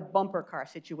kind of as a bumper car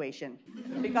situation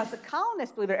because the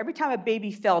colonists believed that every time a baby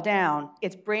fell down,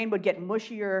 its brain would get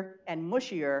mushier and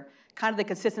mushier, kind of the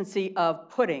consistency of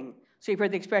pudding. So you've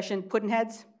heard the expression, pudding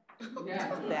heads?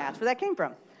 Yeah. That's where that came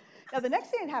from. Now, the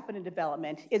next thing that happened in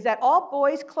development is that all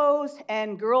boys' clothes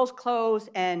and girls' clothes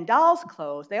and dolls'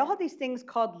 clothes, they all have these things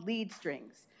called lead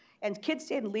strings. And kids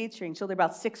stayed in lead strings until they're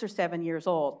about 6 or 7 years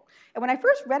old. And when I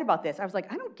first read about this, I was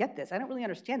like, I don't get this. I don't really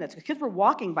understand this, because kids were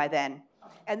walking by then.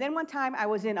 And then one time I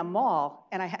was in a mall,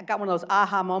 and I got one of those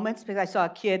aha moments because I saw a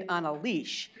kid on a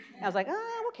leash. And I was like,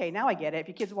 oh, okay, now I get it. If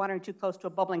your kid's wandering too close to a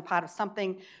bubbling pot of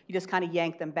something, you just kind of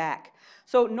yank them back.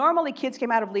 So normally kids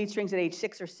came out of lead strings at age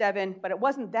 6 or 7, but it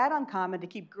wasn't that uncommon to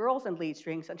keep girls in lead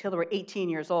strings until they were 18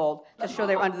 years old to show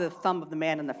they were under the thumb of the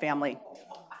man in the family.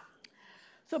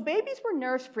 So babies were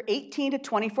nursed for 18 to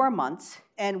 24 months,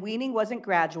 and weaning wasn't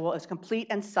gradual. It was a complete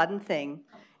and sudden thing.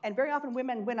 And very often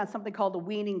women went on something called a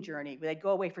weaning journey, where they'd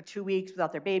go away for 2 weeks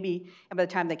without their baby, and by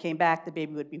the time they came back, the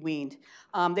baby would be weaned.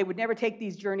 They would never take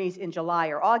these journeys in July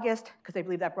or August, because they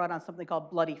believe that brought on something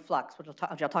called bloody flux, which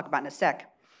I'll talk about in a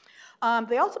sec.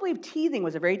 They also believe teething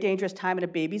was a very dangerous time in a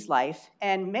baby's life,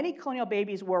 and many colonial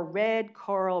babies wore red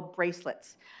coral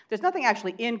bracelets. There's nothing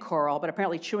actually in coral, but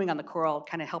apparently chewing on the coral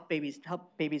kind of helped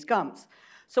babies' gums.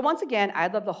 So once again, I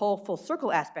love the whole full circle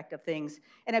aspect of things.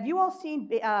 And have you all seen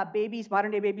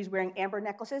modern day babies wearing amber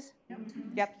necklaces?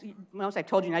 Yep. Most I've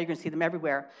told you, now you're going to see them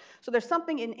everywhere. So there's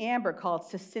something in amber called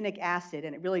succinic acid,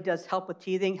 and it really does help with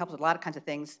teething, helps with a lot of kinds of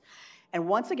things. And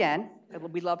once again,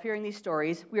 we love hearing these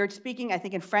stories. We were speaking, I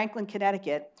think, in Franklin,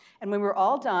 Connecticut, and when we were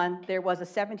all done, there was a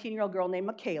 17-year-old girl named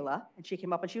Michaela, and she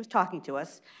came up and she was talking to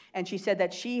us, and she said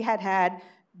that she had had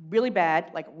really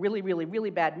bad, like really, really, really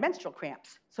bad menstrual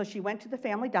cramps. So she went to the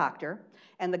family doctor,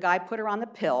 and the guy put her on the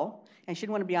pill, and she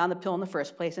didn't want to be on the pill in the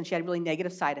first place, and she had really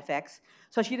negative side effects.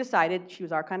 So she decided, she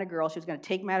was our kind of girl, she was going to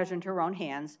take matters into her own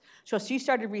hands. So she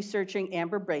started researching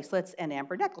amber bracelets and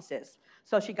amber necklaces.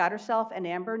 So she got herself an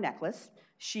amber necklace.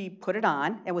 She put it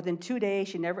on, and within 2 days,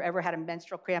 she never ever had a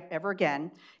menstrual cramp ever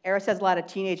again. Ehris has a lot of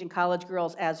teenage and college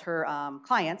girls as her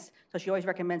clients, so she always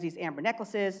recommends these amber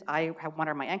necklaces. I have one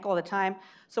on my ankle all the time.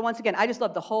 So once again, I just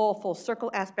love the whole full circle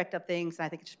aspect of things, and I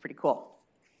think it's just pretty cool.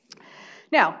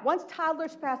 Now, once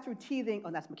toddlers pass through teething,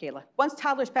 oh, that's Michaela. Once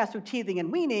toddlers pass through teething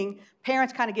and weaning,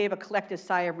 parents kind of gave a collective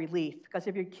sigh of relief, because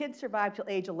if your kids survive till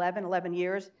age 11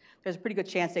 years, there's a pretty good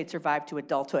chance they'd survive to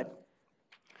adulthood.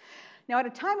 Now, at a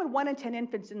time when 1 in 10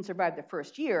 infants didn't survive the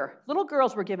first year, little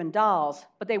girls were given dolls,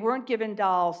 but they weren't given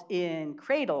dolls in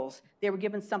cradles. They were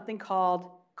given something called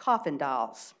coffin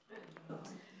dolls.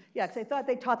 Yeah, because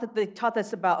they taught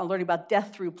us about learning about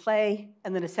death through play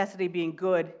and the necessity of being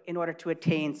good in order to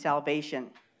attain salvation.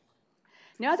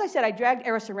 Now, as I said, I dragged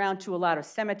Ehris around to a lot of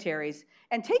cemeteries,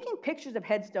 and taking pictures of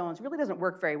headstones really doesn't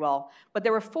work very well. But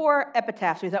there were 4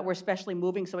 epitaphs we thought were especially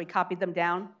moving, so we copied them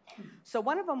down. So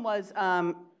one of them was,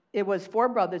 it was 4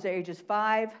 brothers, ages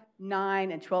 5,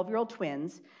 9, and 12-year-old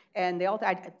twins, and they all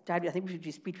died, I think,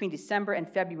 between December and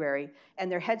February,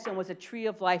 and their headstone was a tree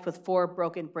of life with 4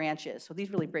 broken branches. So these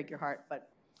really break your heart. But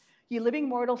ye living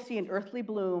mortals see an earthly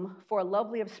bloom, for a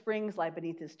lovely of springs lie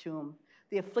beneath his tomb.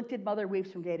 The afflicted mother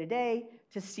weeps from day to day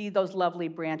to see those lovely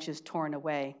branches torn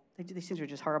away. These things are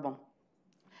just horrible.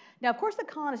 Now, of course, the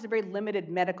colonists had very limited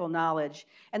medical knowledge,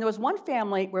 and there was one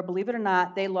family where, believe it or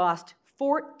not, they lost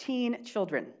 14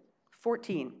 children.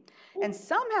 14. And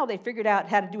somehow they figured out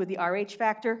how to do with the RH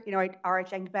factor,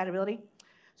 RH incompatibility.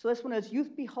 So this one is,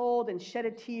 youth behold and shed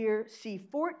a tear, see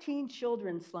 14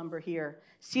 children slumber here.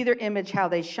 See their image, how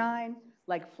they shine,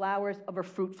 like flowers of a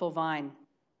fruitful vine.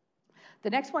 The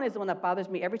next one is the one that bothers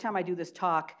me every time I do this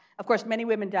talk. Of course, many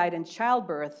women died in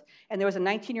childbirth, and there was a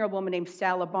 19-year-old woman named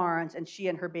Sala Barnes, and she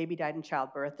and her baby died in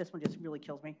childbirth. This one just really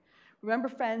kills me. Remember,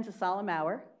 friends, a solemn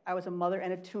hour, I was a mother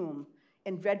and a tomb.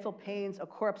 In dreadful pains, a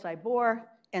corpse I bore,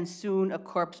 and soon a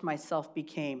corpse myself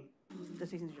became.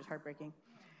 This is just heartbreaking.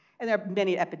 And there are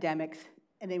many epidemics.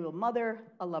 An amiable mother,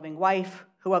 a loving wife,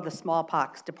 who of the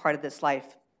smallpox departed this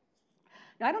life.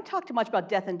 Now, I don't talk too much about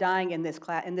death and dying in this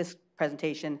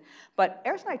presentation, but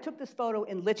Ehris and I took this photo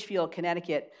in Litchfield,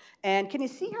 Connecticut. And can you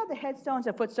see how the headstones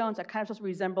and footstones are kind of supposed to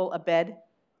resemble a bed?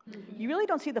 You really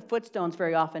don't see the footstones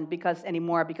very often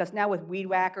anymore because now with weed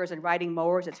whackers and riding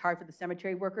mowers, it's hard for the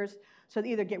cemetery workers. So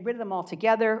they either get rid of them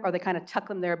altogether or they kind of tuck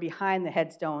them there behind the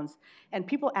headstones. And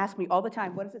people ask me all the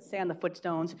time, what does it say on the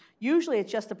footstones? Usually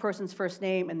it's just the person's first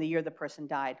name and the year the person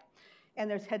died. And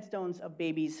there's headstones of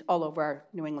babies all over our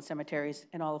New England cemeteries,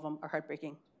 and all of them are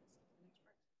heartbreaking.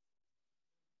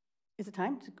 Is it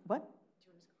time? What?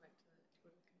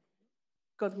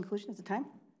 Go to the conclusion? Is it time?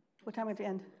 What time do we have to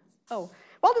end? Oh,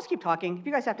 Well, I'll just keep talking. If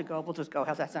you guys have to go, we'll just go.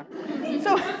 How's that sound?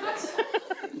 So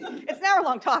it's an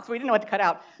hour-long talk, so we didn't know what to cut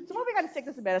out. So what we got to stick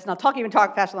this in medicine. I'll even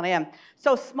talk faster than I am.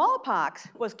 So smallpox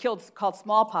was called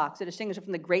smallpox to distinguish it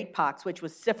from the great pox, which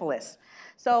was syphilis.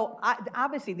 So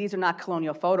obviously, these are not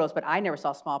colonial photos, but I never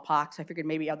saw smallpox. I figured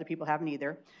maybe other people haven't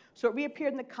either. So it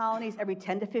reappeared in the colonies every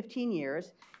 10 to 15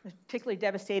 years. It was particularly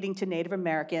devastating to Native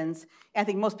Americans. And I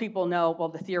think most people know, well,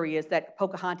 the theory is that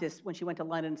Pocahontas, when she went to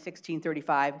London in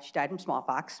 1635, she died from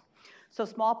smallpox. So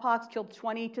smallpox killed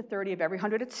 20 to 30 of every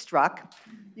 100 it struck.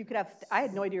 You could have, I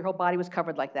had no idea your whole body was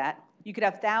covered like that. You could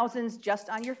have thousands just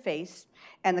on your face,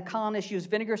 and the colonists used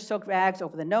vinegar-soaked rags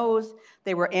over the nose.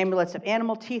 They wore amulets of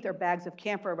animal teeth or bags of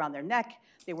camphor around their neck.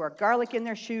 They wore garlic in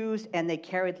their shoes, and they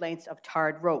carried lengths of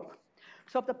tarred rope.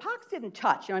 So if the pox didn't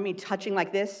touch, you know what I mean, touching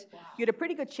like this, you had a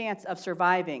pretty good chance of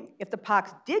surviving. If the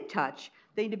pox did touch,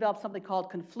 then you developed something called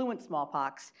confluent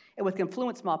smallpox. And with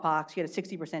confluent smallpox, you had a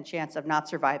 60% chance of not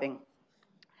surviving.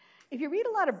 If you read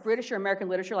a lot of British or American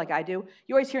literature like I do,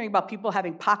 you're always hearing about people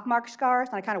having pockmark scars,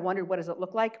 and I kind of wondered, what does it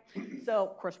look like? So,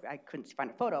 of course, I couldn't find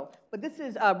a photo, but this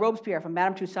is Robespierre from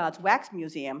Madame Tussauds Wax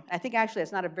Museum. I think actually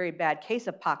it's not a very bad case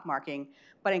of pockmarking,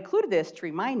 but I included this to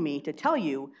remind me to tell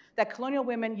you that colonial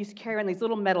women used to carry around these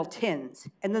little metal tins,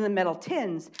 and then the metal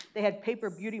tins, they had paper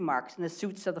beauty marks in the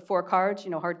suits of the 4 cards,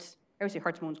 you know, hearts. I always say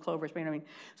hearts, moons, clovers, but you know what I mean.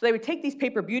 So they would take these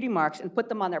paper beauty marks and put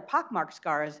them on their pockmark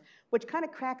scars, which kind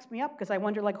of cracks me up because I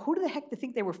wonder, like, who the heck do they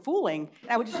think they were fooling?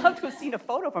 And I would just love to have seen a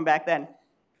photo from back then.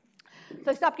 So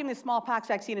I stopped giving the smallpox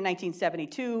vaccine in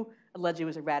 1972. Allegedly, it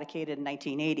was eradicated in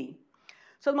 1980.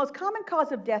 So the most common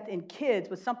cause of death in kids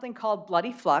was something called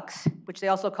bloody flux, which they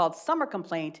also called summer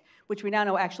complaint, which we now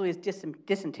know actually is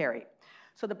dysentery.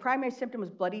 So the primary symptom was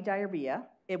bloody diarrhea.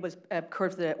 It was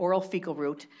occurred from the oral fecal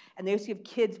route, and they used to give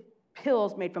kids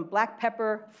pills made from black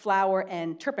pepper, flour,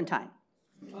 and turpentine.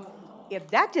 If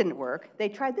that didn't work, they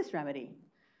tried this remedy.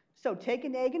 So take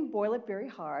an egg and boil it very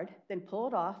hard, then pull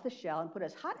it off the shell and put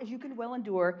as hot as you can well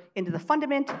endure into the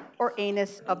fundament or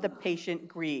anus of the patient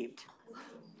grieved.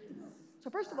 So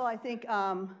first of all, I think you're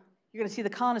going to see the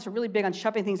colonists are really big on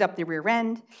shoving things up the rear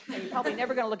end, and you're probably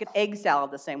never going to look at egg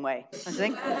salad the same way, don't you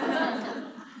think?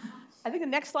 I think the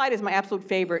next slide is my absolute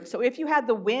favorite. So if you had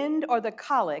the wind or the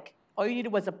colic, all you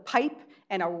needed was a pipe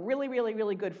and a really, really,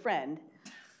 really good friend.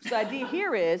 So the idea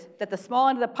here is that the small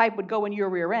end of the pipe would go in your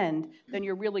rear end, then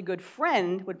your really good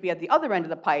friend would be at the other end of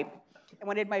the pipe. And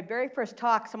when I did my very first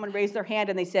talk, someone raised their hand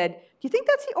and they said, "Do you think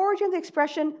that's the origin of the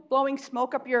expression, blowing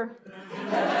smoke up your..." And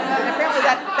apparently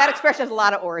that expression has a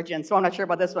lot of origins, so I'm not sure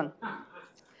about this one.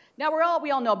 Now,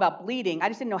 we all know about bleeding. I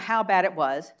just didn't know how bad it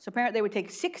was. So apparently they would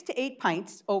take 6 to 8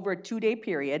 pints over a 2-day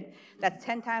period. That's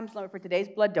 10 times limit for today's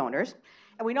blood donors.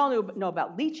 And we all know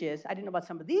about leeches. I didn't know about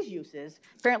some of these uses.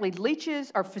 Apparently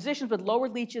leeches, or physicians would lower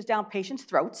leeches down patients'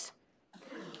 throats.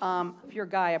 If you're a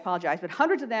guy, I apologize, but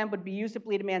hundreds of them would be used to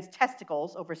bleed a man's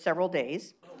testicles over several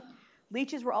days.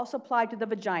 Leeches were also applied to the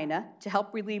vagina to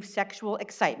help relieve sexual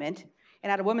excitement.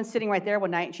 And I had a woman sitting right there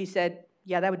one night, and she said,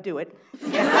 "Yeah, that would do it."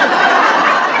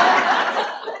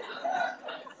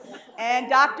 And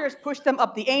doctors pushed them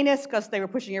up the anus because they were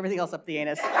pushing everything else up the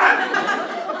anus.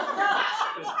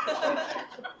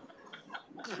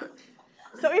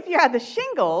 So if you had the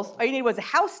shingles, all you needed was a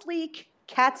house leek,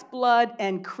 cat's blood,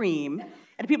 and cream.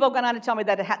 And people have gone on to tell me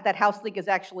that that house leek is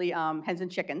actually hens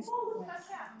and chickens.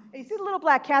 You see the little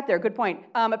black cat there, good point.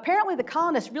 Apparently the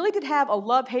colonists really did have a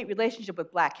love-hate relationship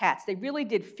with black cats. They really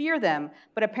did fear them,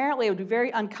 but apparently it would be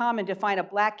very uncommon to find a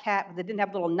black cat that didn't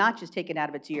have little notches taken out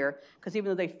of its ear, because even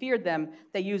though they feared them,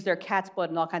 they used their cat's blood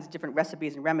in all kinds of different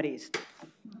recipes and remedies.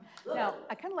 Now,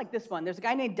 I kind of like this one. There's a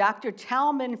guy named Dr.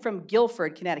 Talman from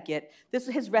Guilford, Connecticut. This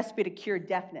is his recipe to cure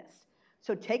deafness.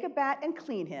 So take a bat and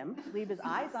clean him, leave his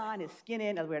eyes on, his skin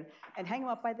in, and hang him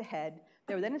up by the head.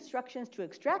 There were then instructions to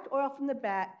extract oil from the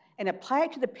bat and apply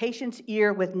it to the patient's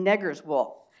ear with negger's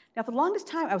wool. Now, for the longest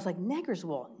time, I was like, negger's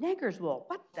wool,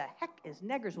 what the heck is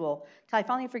negger's wool? Until I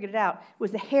finally figured it out. It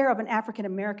was the hair of an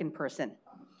African-American person.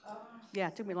 Yeah,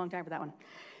 it took me a long time for that one.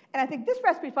 And I think this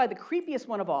recipe is probably the creepiest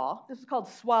one of all. This is called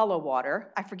swallow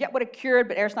water. I forget what it cured,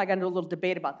 but Ehris and I got into a little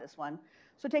debate about this one.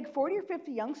 So take 40 or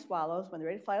 50 young swallows. When they're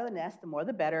ready to fly out of the nest, the more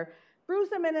the better. Bruise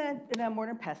them in a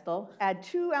mortar and pestle. Add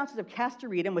 2 ounces of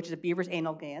castoretum, which is a beaver's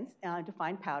anal glands, to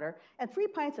fine powder, and 3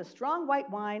 pints of strong white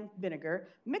wine vinegar.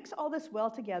 Mix all this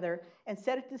well together and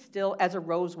set it to distill as a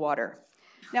rose water.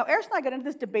 Now, Ehris and I got into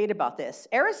this debate about this.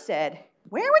 Ehris said,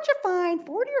 "Where would you find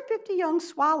 40 or 50 young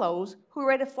swallows who are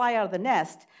ready to fly out of the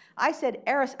nest?" I said,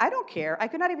 "Ehris, I don't care. I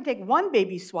could not even take 1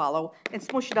 baby swallow and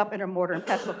smush it up in a mortar and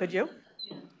pestle, could you?"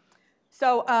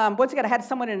 So once again, I had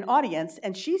someone in an audience,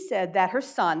 and she said that her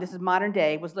son, this is modern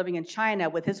day, was living in China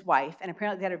with his wife, and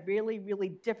apparently they had a really, really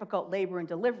difficult labor and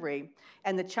delivery,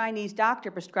 and the Chinese doctor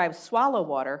prescribed swallow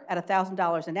water at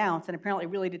 $1,000 an ounce, and apparently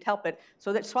really did help it.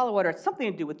 So that swallow water has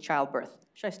something to do with childbirth.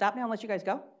 Should I stop now and let you guys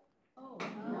go? Oh.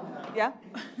 Yeah?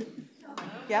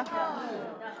 Yeah?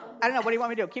 I don't know. What do you want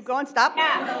me to do? Keep going? Stop?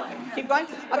 Yeah. Keep going?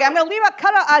 Okay, I'm going to leave out,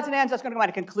 cut out odds and ends. That's going to go on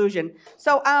to conclusion.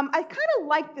 So I kind of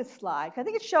like this slide. I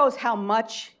think it shows how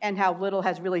much and how little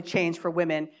has really changed for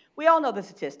women. We all know the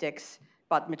statistics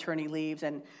about maternity leaves,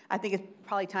 and I think it's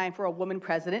probably time for a woman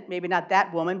president. Maybe not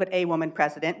that woman, but a woman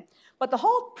president. But the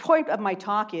whole point of my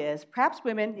talk is perhaps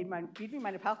women need to be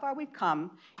reminded of how far we've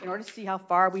come in order to see how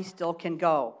far we still can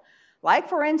go. Like,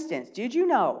 for instance, did you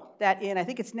know that in, I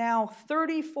think it's now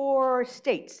 34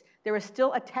 states, there is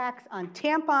still a tax on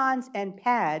tampons and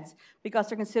pads because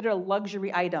they're considered a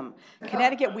luxury item.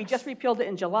 Connecticut, we just repealed it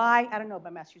in July. I don't know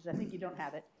about Massachusetts. I think you don't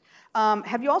have it.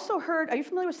 Have you also heard, are you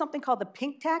familiar with something called the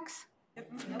pink tax?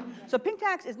 So pink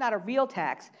tax is not a real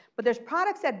tax, but there's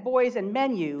products that boys and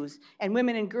men use, and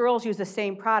women and girls use the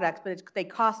same products, but they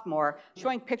cost more.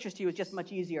 Showing pictures to you is just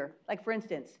much easier. Like, for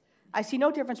instance, I see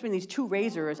no difference between these two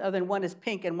razors other than one is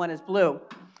pink and one is blue.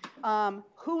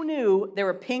 Who knew there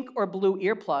were pink or blue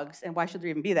earplugs, and why should there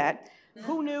even be that?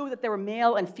 Who knew that there were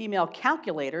male and female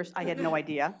calculators? I had no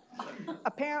idea.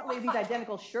 Apparently, these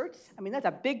identical shirts, I mean, that's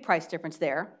a big price difference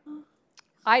there.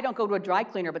 I don't go to a dry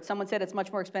cleaner, but someone said it's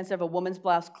much more expensive a woman's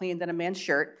blouse cleaned than a man's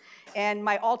shirt. And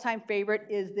my all-time favorite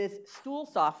is this stool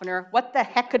softener. What the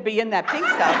heck could be in that pink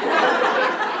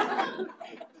stuff?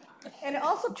 And it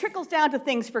also trickles down to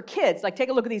things for kids. Like, take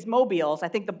a look at these mobiles. I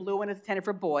think the blue one is intended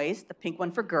for boys, the pink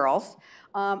one for girls.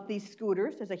 These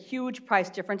scooters, there's a huge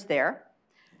price difference there.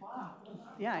 Wow.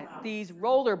 Yeah, these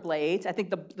roller blades, I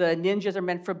think the Ninjas are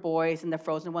meant for boys and the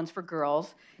Frozen ones for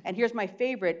girls. And here's my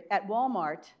favorite. At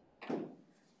Walmart,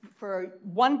 for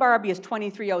one Barbie is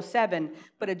 $23.07,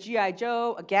 but a G.I.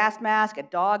 Joe, a gas mask, a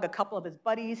dog, a couple of his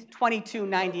buddies,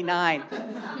 $22.99.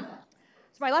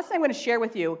 So my last thing I'm going to share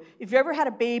with you, if you ever had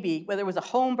a baby, whether it was a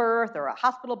home birth or a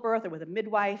hospital birth or with a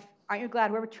midwife, aren't you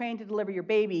glad whoever trained to deliver your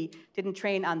baby didn't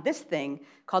train on this thing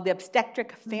called the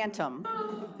obstetric phantom?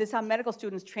 This is how medical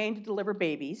students train to deliver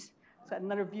babies. So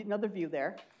another view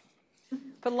there.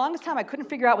 For the longest time, I couldn't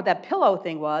figure out what that pillow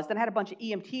thing was. Then I had a bunch of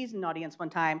EMTs in the audience one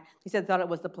time. They said they thought it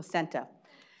was the placenta.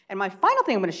 And my final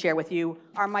thing I'm going to share with you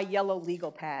are my yellow legal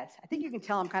pads. I think you can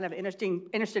tell I'm kind of an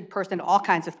interested person in all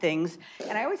kinds of things.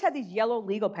 And I always had these yellow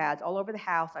legal pads all over the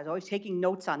house. I was always taking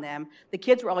notes on them. The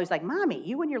kids were always like, Mommy,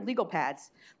 you and your legal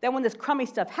pads. Then when this crummy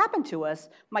stuff happened to us,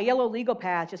 my yellow legal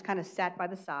pads just kind of sat by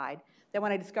the side. Then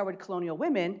when I discovered Colonial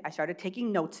Women, I started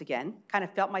taking notes again, kind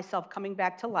of felt myself coming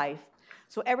back to life.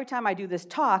 So every time I do this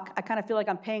talk, I kind of feel like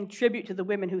I'm paying tribute to the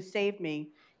women who saved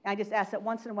me. And I just ask that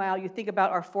once in a while you think about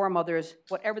our foremothers,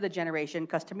 whatever the generation,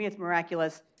 because to me it's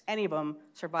miraculous any of them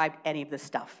survived any of this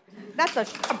stuff. That's a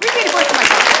abbreviated version of my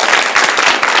talk.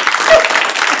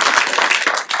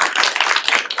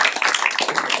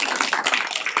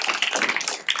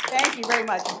 Thank you very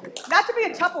much. Not to be a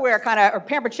Tupperware kind of or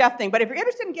Pampered Chef thing, but if you're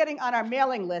interested in getting on our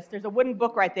mailing list, there's a wooden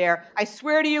book right there. I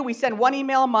swear to you, we send one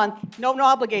email a month. No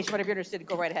obligation, but if you're interested,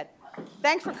 go right ahead.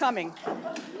 Thanks for coming.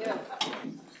 Yeah.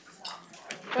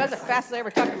 Well, that's the fastest I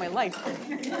ever talked in my life.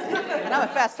 And I'm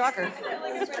a fast talker.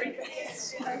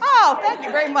 Oh, thank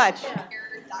you very much.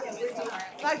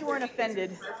 Glad you weren't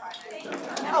offended.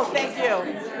 Oh, thank you.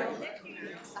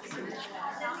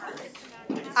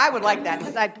 I would like that,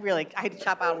 because I had to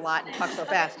chop out a lot and talk so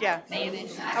fast, yeah.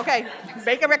 Okay,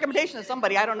 make a recommendation to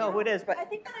somebody. I don't know who it is, but. I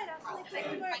think that I'd actually